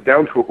all comes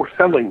down to it, we're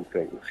selling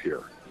things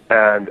here.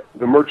 And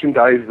the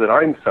merchandise that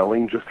I'm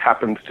selling just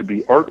happens to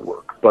be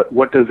artwork. But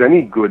what does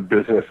any good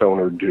business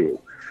owner do?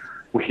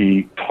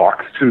 He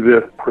talks to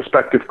the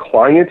prospective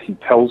client. He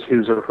tells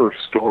his or her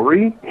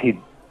story. He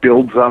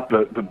builds up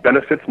the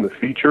benefits and the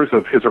features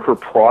of his or her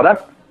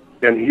product,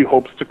 and he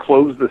hopes to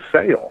close the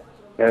sale.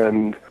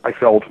 And I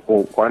felt,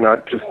 well, why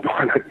not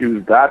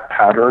use that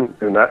pattern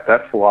and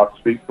that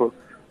philosophy for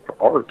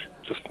art?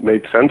 Just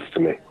made sense to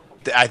me.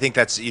 I think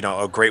that's,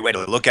 a great way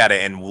to look at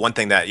it. And one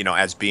thing that,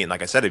 as being,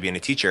 like I said, being a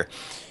teacher,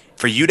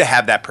 for you to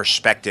have that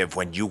perspective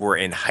when you were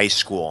in high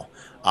school,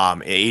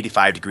 an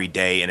 85-degree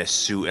day in a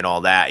suit and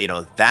all that,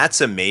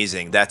 that's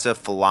amazing. That's a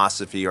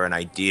philosophy or an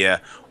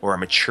idea or a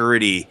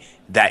maturity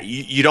that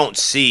you don't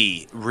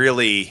see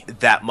really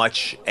that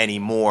much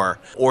anymore,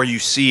 or you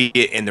see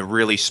it in the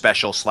really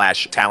special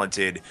 /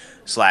 talented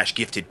 /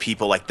 gifted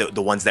people, like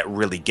the ones that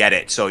really get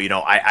it. So,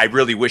 I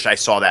really wish I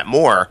saw that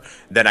more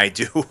than I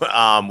do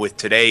with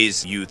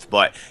today's youth.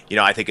 But,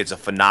 I think it's a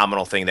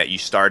phenomenal thing that you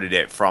started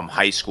it from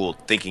high school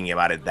thinking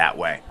about it that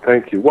way.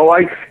 Thank you. Well,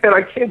 I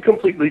can't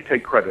completely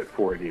take credit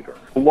for it either.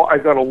 I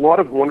got a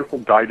lot of wonderful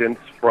guidance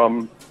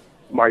from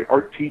my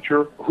art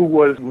teacher, who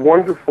was a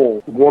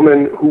wonderful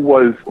woman who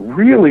was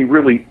really,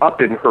 really up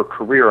in her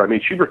career. I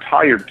mean, she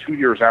retired 2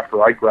 years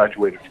after I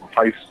graduated from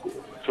high school.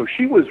 So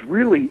she was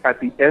really at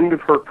the end of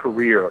her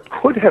career,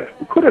 could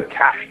have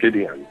cashed it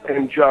in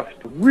and just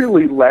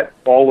really let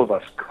all of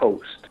us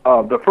coast.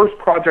 The first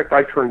project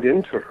I turned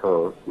into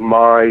her,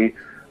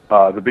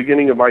 the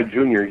beginning of my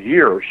junior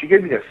year, she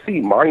gave me a C-.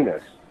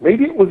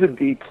 Maybe it was a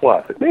D+.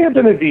 It may have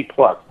been a D+.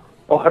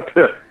 I'll have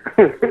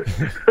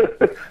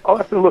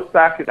to look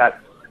back at that.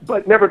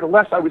 But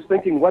nevertheless, I was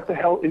thinking, what the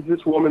hell is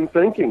this woman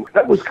thinking?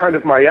 That was kind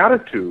of my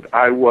attitude.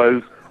 I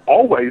was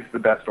always the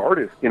best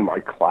artist in my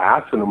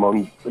class and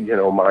among,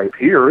 my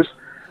peers.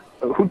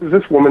 Who does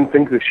this woman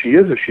think that she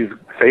is if she's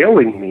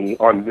failing me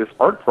on this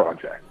art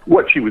project?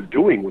 What she was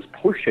doing was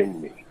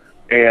pushing me.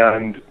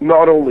 And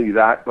not only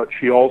that, but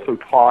she also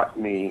taught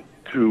me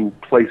to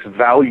place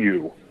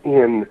value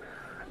in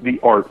the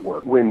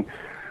artwork. When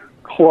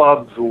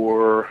clubs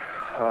or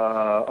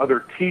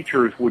other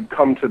teachers would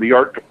come to the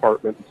art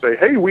department and say,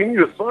 hey, we need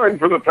a sign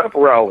for the pep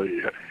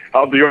rally.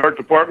 How'd the art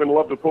department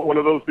love to put one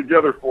of those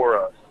together for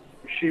us?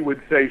 She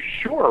would say,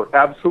 sure,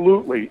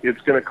 absolutely.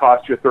 It's going to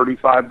cost you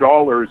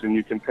 $35, and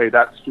you can pay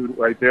that student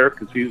right there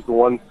because he's the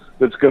one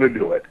that's going to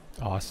do it.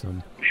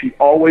 Awesome. She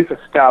always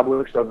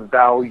established a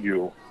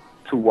value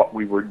to what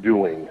we were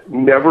doing.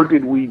 Never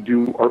did we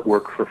do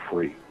artwork for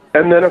free.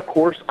 And then, of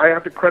course, I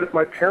have to credit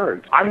my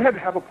parents. I had to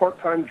have a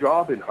part-time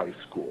job in high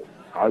school.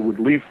 I would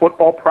leave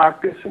football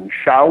practice and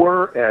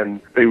shower, and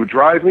they would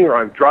drive me, or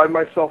I'd drive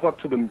myself up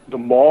to the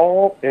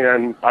mall,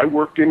 and I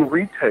worked in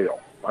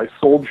retail. I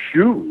sold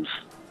shoes.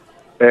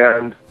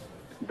 And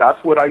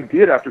that's what I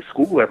did after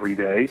school every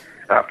day,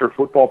 after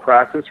football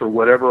practice or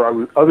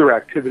whatever other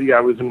activity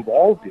I was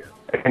involved in.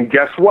 And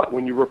guess what?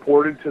 When you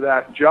reported to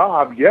that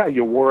job, yeah,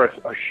 you wore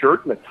a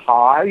shirt and a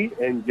tie,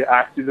 and you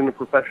acted in a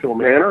professional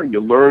manner, and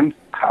you learned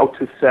how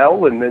to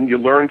sell, and then you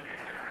learned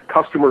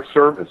customer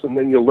service, and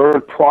then you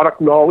learned product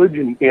knowledge,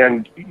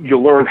 and you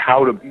learned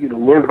how to,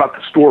 learn about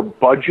the store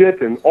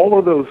budget, and all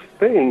of those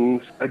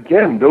things.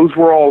 Again, those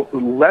were all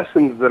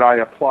lessons that I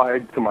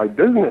applied to my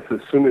business as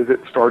soon as it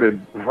started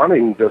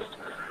running, just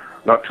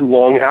not too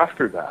long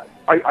after that.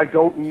 I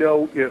don't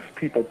know if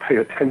people pay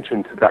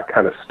attention to that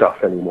kind of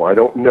stuff anymore. I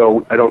don't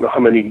know how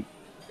many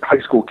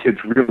high school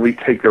kids really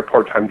take their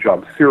part-time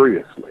job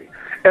seriously.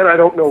 And I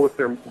don't know if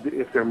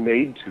they're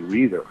made to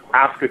either.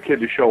 Ask a kid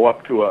to show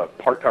up to a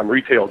part-time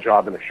retail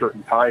job in a shirt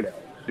and tie now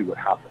and see what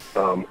happens.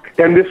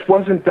 And this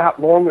wasn't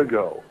that long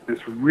ago. This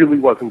really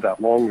wasn't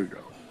that long ago.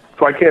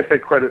 So I can't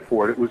take credit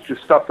for it. It was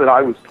just stuff that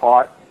I was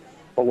taught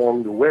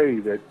along the way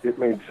that it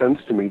made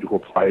sense to me to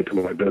apply it to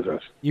my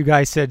business. You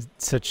guys said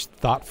such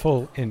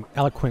thoughtful and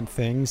eloquent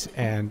things,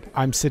 and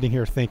I'm sitting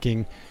here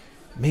thinking,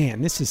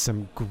 man, this is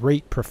some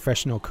great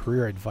professional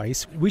career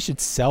advice. We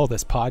should sell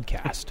this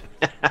podcast.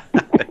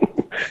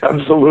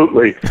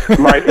 Absolutely.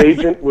 My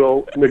agent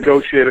will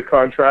negotiate a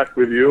contract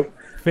with you.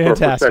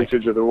 Fantastic. For a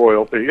percentage of the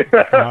royalty.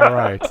 All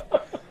right.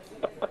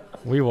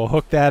 We will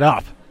hook that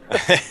up.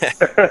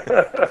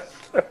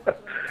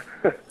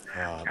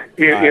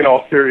 In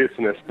all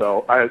seriousness,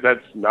 though,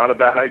 that's not a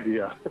bad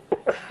idea.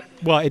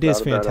 Well, it is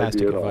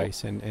fantastic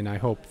advice, and I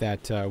hope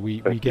that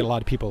we get a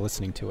lot of people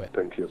listening to it.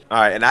 Thank you. All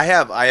right, and I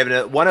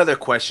have one other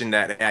question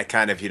that I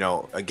kind of,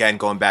 again,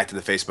 going back to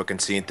the Facebook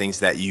and seeing things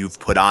that you've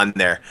put on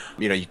there.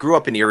 You grew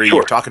up in Erie. Sure.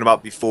 You're talking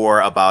about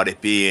before about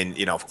it being,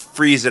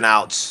 freezing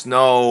out,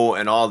 snow,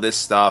 and all this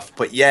stuff,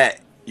 but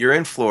yet you're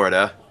in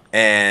Florida.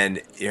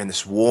 And you're in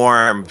this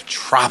warm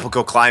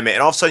tropical climate,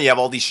 and all of a sudden you have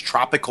all these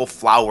tropical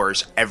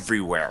flowers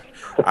everywhere.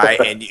 All right,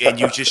 and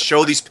you just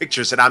show these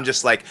pictures, and I'm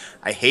just like,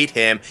 I hate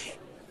him.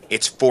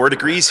 It's 4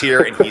 degrees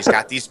here, and he's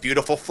got these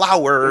beautiful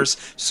flowers.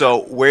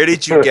 So where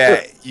did you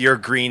get your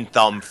green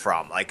thumb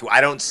from? Like,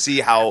 I don't see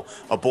how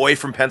a boy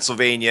from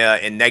Pennsylvania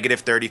in negative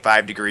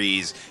 35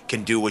 degrees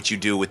can do what you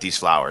do with these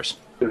flowers.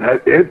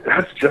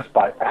 That's just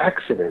by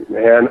accident,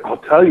 man. I'll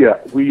tell you,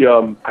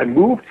 I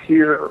moved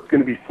here, it's going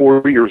to be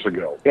 4 years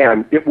ago,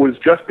 and it was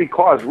just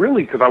because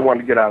I wanted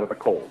to get out of the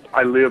cold.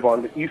 I live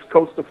on the east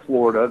coast of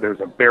Florida.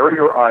 There's a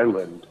barrier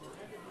island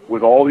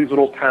with all these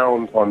little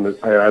towns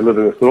I live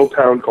in this little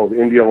town called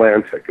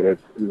Indialantic, and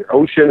the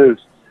ocean is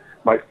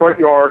my front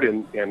yard,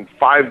 and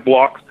 5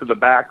 blocks to the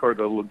back are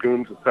the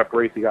lagoons that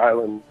separate the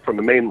island from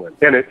the mainland.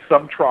 And it's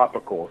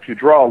subtropical. If you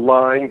draw a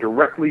line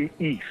directly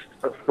east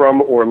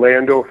from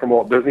Orlando, from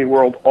Walt Disney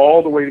World,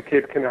 all the way to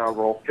Cape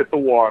Canaveral, hit the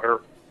water,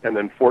 and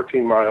then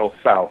 14 miles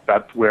south,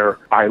 that's where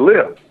I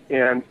live.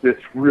 And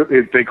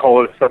they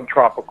call it a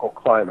subtropical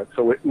climate.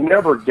 So it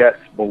never gets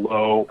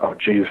below,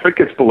 if it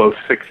gets below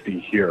 60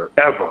 here,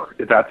 ever,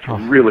 that's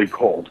really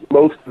cold.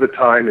 Most of the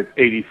time it's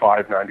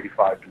 85,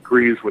 95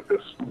 degrees with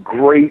this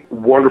great,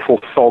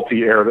 wonderful,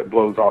 salty air that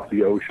blows off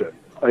the ocean.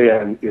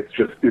 And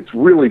it's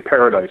really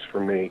paradise for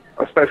me,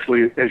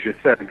 especially, as you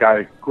said, a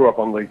guy grew up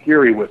on Lake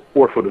Erie with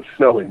 4 foot of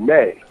snow in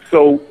May.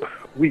 So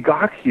we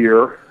got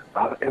here,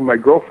 and my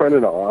girlfriend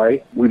and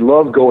I, we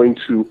love going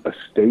to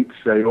estate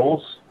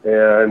sales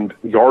and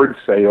yard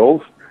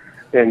sales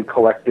and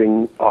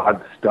collecting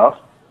odd stuff.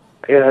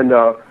 And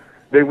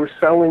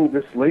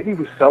this lady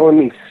was selling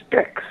me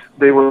sticks.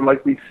 They were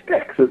like these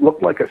sticks. It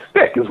looked like a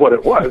stick is what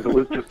it was. It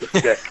was just a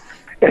stick.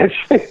 And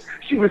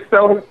she was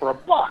selling it for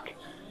 $1.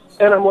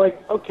 And I'm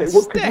like, okay,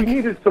 well, because we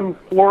needed some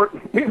Florida,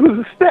 it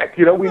was a stick,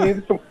 we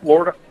needed some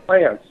Florida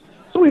plants.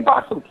 So we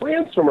bought some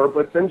plants from her,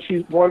 but then she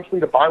wants me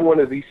to buy one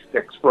of these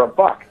sticks for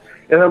 $1.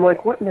 And I'm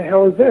like, what in the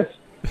hell is this?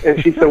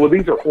 And she said, well,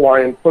 these are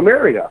Hawaiian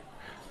Plumeria.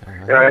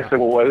 And I said,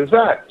 well, what is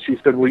that? She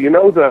said, well,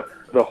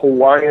 the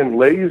Hawaiian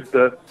leis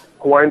the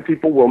Hawaiian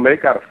people will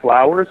make out of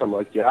flowers? I'm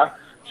like, yeah.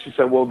 She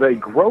said, well, they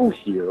grow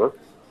here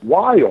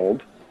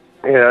wild,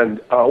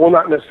 and, well,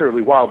 not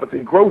necessarily wild, but they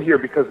grow here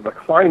because the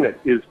climate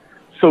is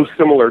so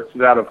similar to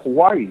that of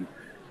Hawaii.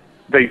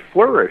 They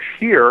flourish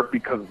here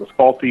because of the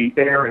salty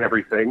air and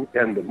everything,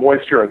 and the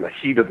moisture and the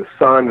heat of the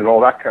sun and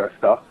all that kind of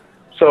stuff.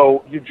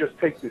 So you just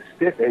take this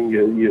stick and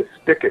you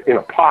stick it in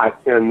a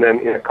pot, and then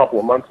in a couple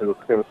of months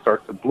it's going to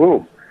start to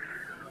bloom.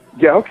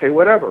 yeah, okay,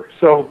 whatever.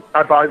 So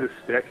I buy the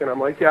stick, and I'm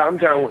like, yeah, I'm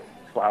down with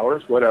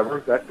flowers,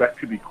 whatever. That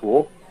could be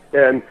cool.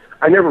 And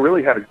I never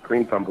really had a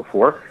green thumb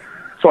before.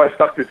 So I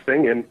stuck this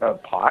thing in a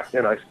pot,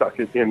 and I stuck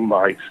it in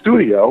my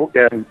studio,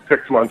 and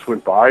 6 months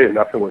went by, and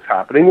nothing was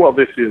happening. Well,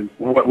 this is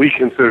what we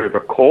consider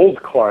the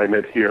cold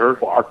climate here,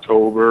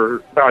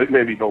 October,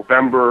 maybe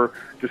November,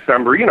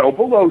 December,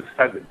 below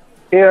 7.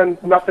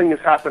 And nothing is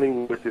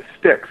happening with this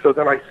stick. So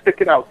then I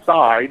stick it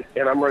outside,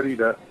 and I'm ready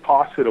to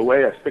toss it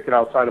away. I stick it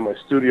outside of my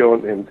studio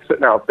and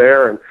sitting out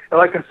there. And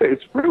like I say,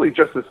 it's really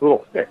just this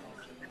little stick.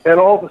 And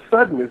all of a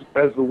sudden,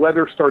 as the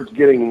weather starts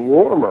getting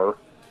warmer,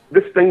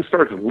 this thing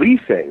starts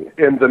leafing,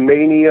 and the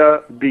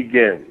mania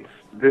begins.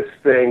 This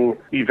thing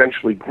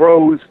eventually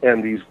grows,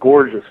 and these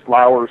gorgeous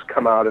flowers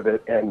come out of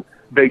it, and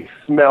they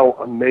smell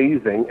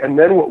amazing. And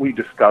then what we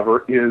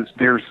discover is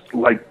there's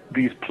like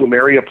these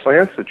Plumeria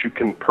plants that you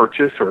can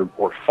purchase or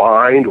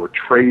find or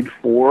trade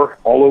for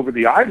all over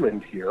the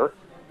island here.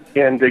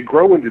 And they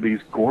grow into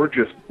these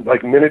gorgeous,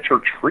 like, miniature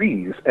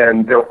trees,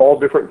 and they're all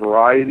different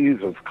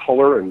varieties of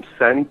color and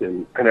scent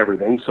and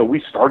everything. So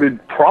we started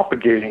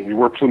propagating. We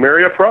were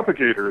Plumeria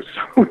propagators.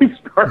 We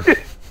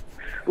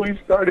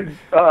started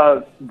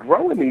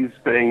growing these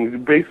things.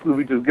 Basically,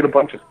 we just get a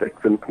bunch of sticks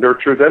and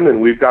nurture them,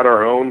 and we've got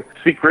our own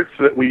secrets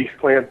that we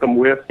plant them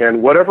with.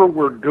 And whatever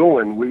we're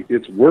doing,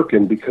 it's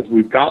working because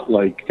we've got,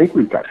 I think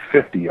we've got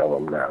 50 of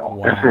them now.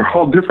 Wow. And they're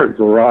all different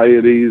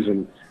varieties,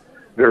 and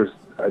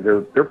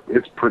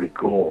it's pretty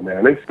cool,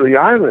 man. It's the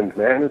island,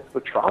 man. It's the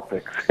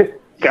tropics.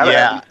 Gotta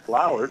have these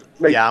flowers.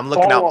 I'm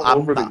looking out all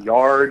over the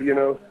yard,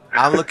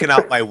 I'm looking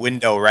out my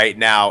window right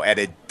now at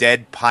a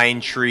dead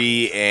pine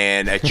tree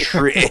and a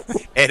tree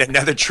and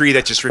another tree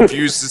that just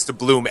refuses to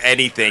bloom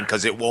anything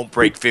because it won't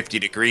break 50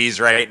 degrees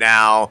right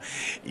now.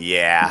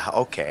 Yeah,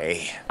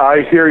 okay.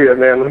 I hear you,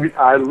 man.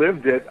 I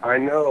lived it. I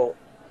know.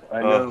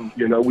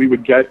 We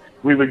would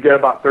get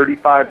about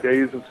 35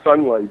 days of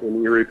sunlight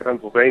in Erie,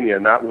 Pennsylvania,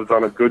 and that was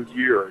on a good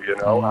year.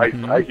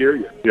 Mm-hmm. I hear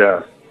you.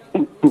 Yeah.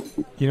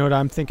 You know what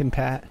I'm thinking,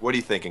 Pat? What are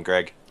you thinking,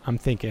 Greg? I'm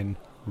thinking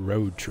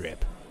road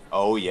trip.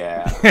 Oh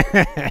yeah.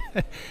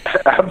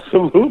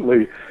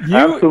 Absolutely.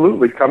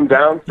 Absolutely. Come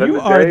down.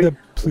 You are the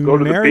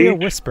Plumeria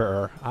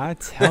whisperer. I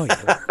tell you.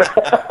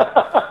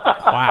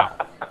 Wow.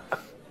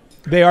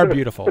 They are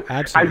beautiful.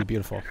 Absolutely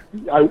beautiful.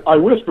 I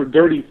whisper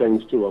dirty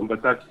things to them,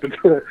 but that's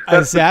between me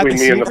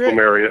and the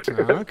Plumeria.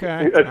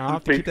 Okay. I'll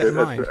have to keep that in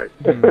mind. Right.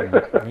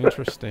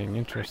 Interesting.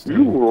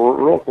 You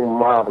look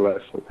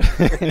marvelous.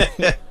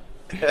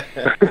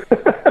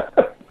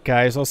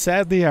 Guys, well,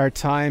 sadly, our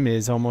time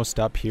is almost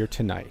up here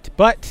tonight.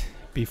 But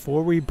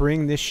before we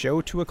bring this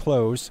show to a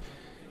close,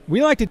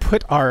 we like to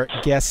put our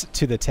guests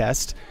to the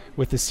test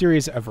with a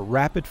series of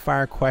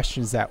rapid-fire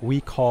questions that we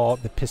call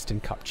the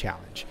Piston Cup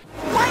Challenge.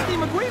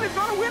 Lightning McQueen is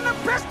going to win the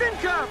Piston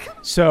Cup!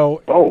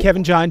 So,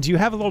 Kevin John, do you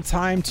have a little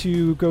time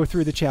to go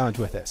through the challenge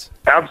with us?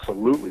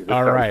 Absolutely. This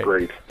sounds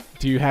great.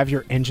 Do you have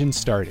your engine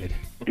started?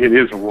 It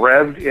is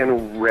revved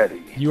and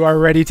ready. You are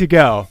ready to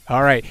go.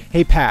 All right.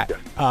 Hey, Pat,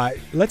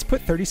 let's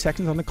put 30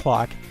 seconds on the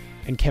clock.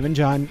 And Kevin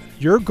John,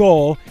 your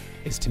goal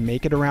is to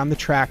make it around the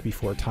track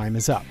before time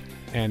is up.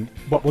 And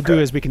what we'll do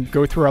is we can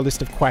go through our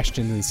list of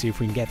questions and see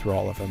if we can get through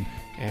all of them.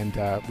 And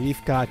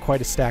we've got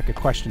quite a stack of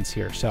questions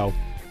here. So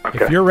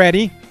if you're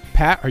ready,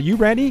 Pat, are you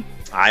ready?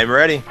 I'm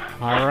ready.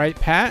 All right,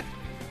 Pat,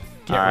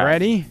 get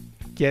ready,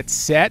 get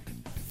set,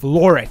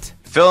 floor it.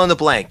 Fill in the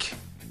blank.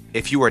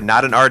 If you were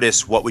not an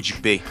artist, what would you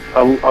be?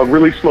 A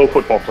really slow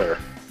football player.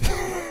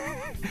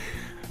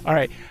 All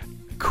right.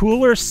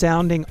 Cooler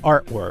sounding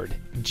art word.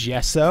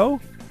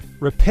 Gesso,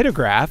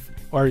 rapidograph,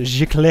 or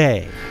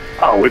giclée?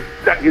 Oh,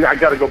 I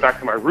got to go back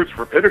to my roots,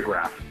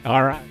 rapidograph.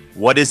 All right.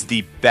 What is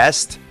the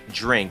best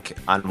drink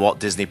on Walt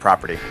Disney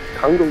property?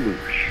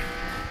 Kungaloosh.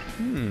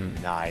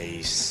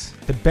 Nice.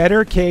 The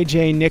better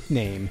KJ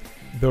nickname,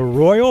 the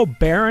Royal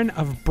Baron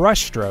of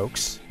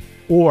Brushstrokes,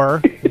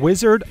 or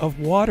Wizard of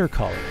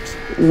Watercolors?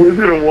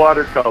 Wizard of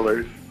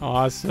Watercolors.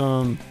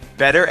 Awesome.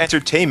 Better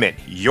entertainment,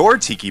 your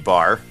tiki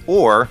bar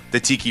or the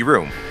tiki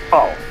room?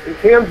 Oh,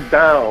 hands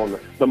down,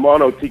 the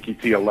Mono Tiki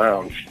Tia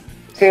Lounge.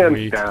 Hands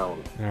Sweet.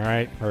 down. All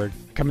right, we're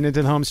coming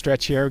into the home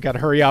stretch here. We've got to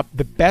hurry up.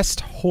 The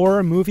best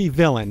horror movie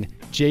villain,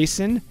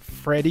 Jason,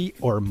 Freddy,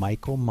 or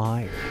Michael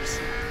Myers?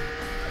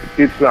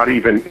 It's not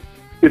even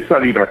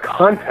a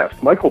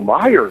contest. Michael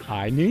Myers.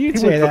 I knew you'd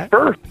He say was that. the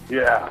first.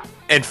 Yeah.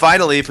 And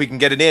finally, if we can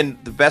get it in,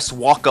 the best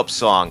walk-up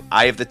song,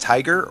 Eye of the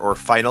Tiger or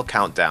Final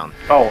Countdown?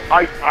 Oh,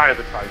 Eye of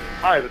the Tiger.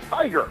 Eye of the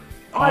Tiger.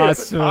 Eye of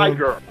the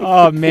Tiger.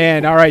 Oh,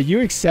 man. All right.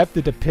 You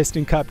accepted the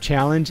Piston Cup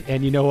Challenge,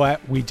 and you know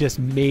what? We just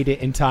made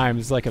it in time.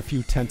 There's like a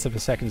few tenths of a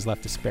seconds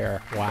left to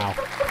spare. Wow.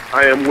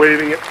 I am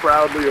waving it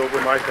proudly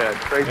over my head.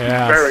 Thank you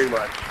very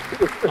much.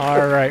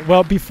 All right.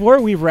 Well,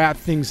 before we wrap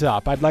things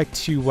up, I'd like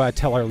to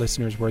tell our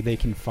listeners where they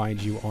can find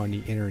you on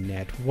the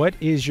internet. What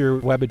is your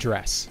web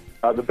address?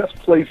 The best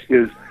place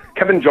is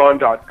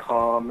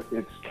kevinjohn.com.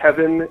 It's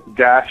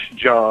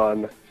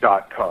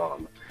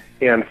kevin-john.com.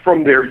 And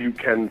from there, you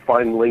can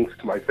find links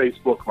to my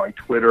Facebook, my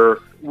Twitter,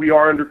 we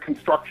are under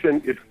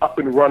construction. It's up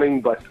and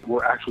running, but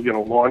we're actually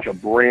going to launch a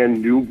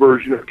brand new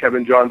version of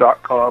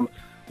KevinJohn.com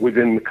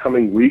within the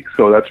coming weeks,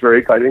 so that's very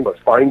exciting. But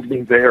find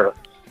me there.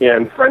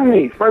 And friend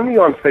me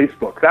on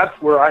Facebook. That's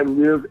where I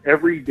live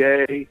every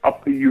day.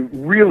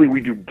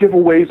 We do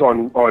giveaways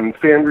on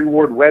Fan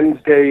Reward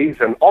Wednesdays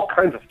and all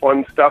kinds of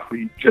fun stuff.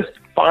 Just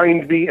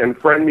find me and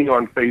friend me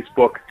on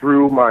Facebook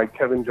through my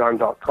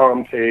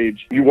KevinJohn.com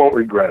page. You won't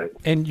regret it.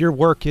 And your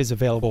work is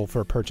available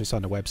for purchase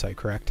on the website,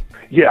 correct?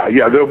 Yeah.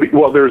 There'll be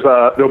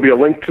a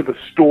link to the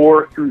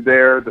store through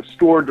there. The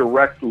store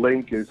direct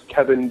link is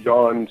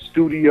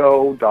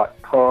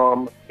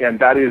KevinJohnStudio.com, and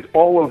that is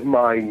all of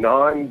my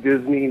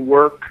non-Disney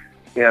work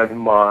and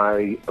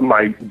my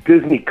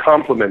Disney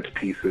complement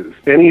pieces.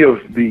 Any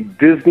of the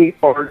Disney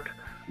art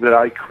that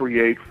I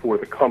create for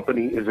the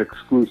company is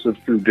exclusive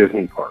through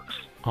Disney Parks.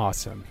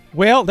 Awesome.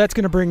 Well, that's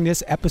going to bring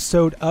this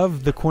episode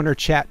of The Corner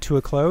Chat to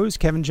a close.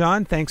 Kevin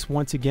John, thanks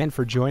once again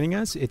for joining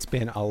us. It's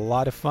been a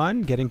lot of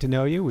fun getting to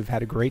know you. We've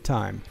had a great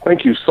time.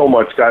 Thank you so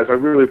much, guys. I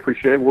really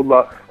appreciate it.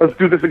 Let's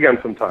do this again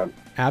sometime.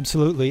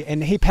 Absolutely.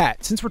 And hey,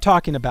 Pat, since we're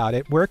talking about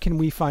it, where can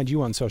we find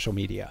you on social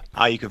media?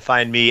 You can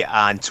find me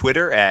on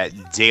Twitter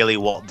at Daily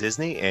Walt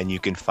Disney, and you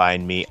can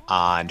find me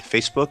on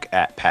Facebook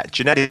at Pat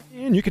Genetti.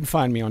 And you can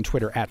find me on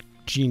Twitter at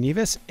G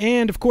Nevis,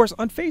 and of course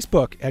on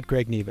Facebook at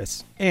Greg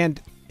Nevis.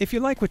 And if you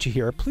like what you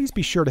hear, please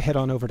be sure to head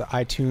on over to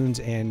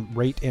iTunes and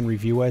rate and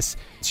review us.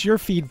 It's your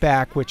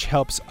feedback which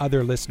helps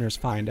other listeners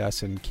find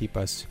us and keep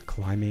us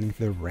climbing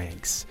the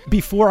ranks.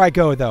 Before I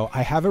go, though,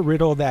 I have a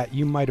riddle that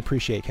you might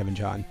appreciate, Kevin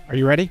John. Are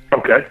you ready?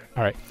 Okay.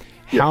 All right.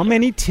 Yes. How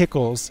many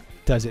tickles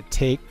does it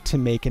take to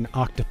make an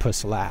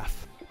octopus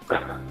laugh?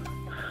 I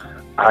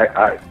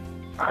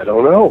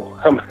don't know.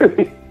 How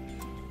many?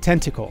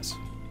 Tentacles.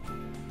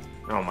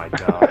 Oh my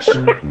gosh.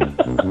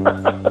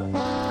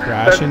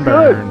 Crash and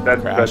burn.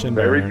 That's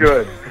very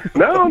good.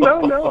 No.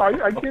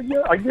 I give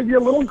you a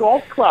little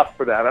golf clap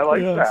for that. I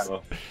like that.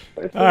 All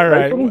right.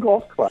 Nice little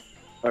golf clap.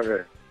 All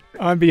right.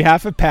 On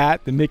behalf of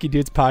Pat, the Mickey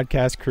Dudes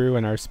podcast crew,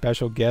 and our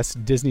special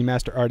guest, Disney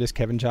master artist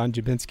Kevin John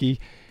Jobczynski,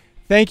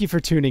 thank you for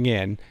tuning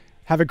in.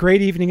 Have a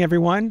great evening,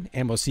 everyone,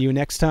 and we'll see you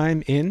next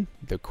time in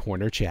The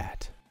Corner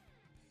Chat.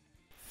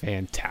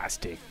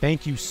 Fantastic.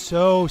 Thank you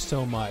so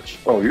much.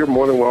 Oh, you're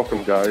more than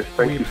welcome, guys.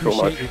 Thank you so much.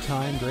 We appreciate your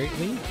time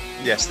greatly.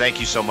 Yes,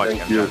 thank you so much.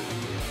 Thank you.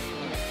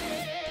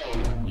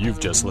 You've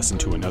just listened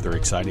to another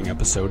exciting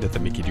episode of the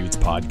Mickey Dudes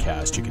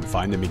Podcast. You can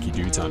find the Mickey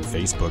Dudes on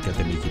Facebook at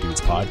the Mickey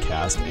Dudes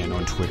Podcast and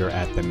on Twitter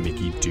at the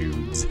Mickey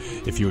Dudes.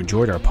 If you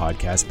enjoyed our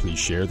podcast, please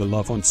share the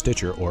love on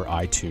Stitcher or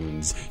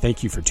iTunes.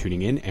 Thank you for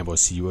tuning in, and we'll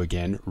see you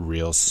again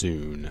real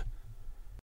soon.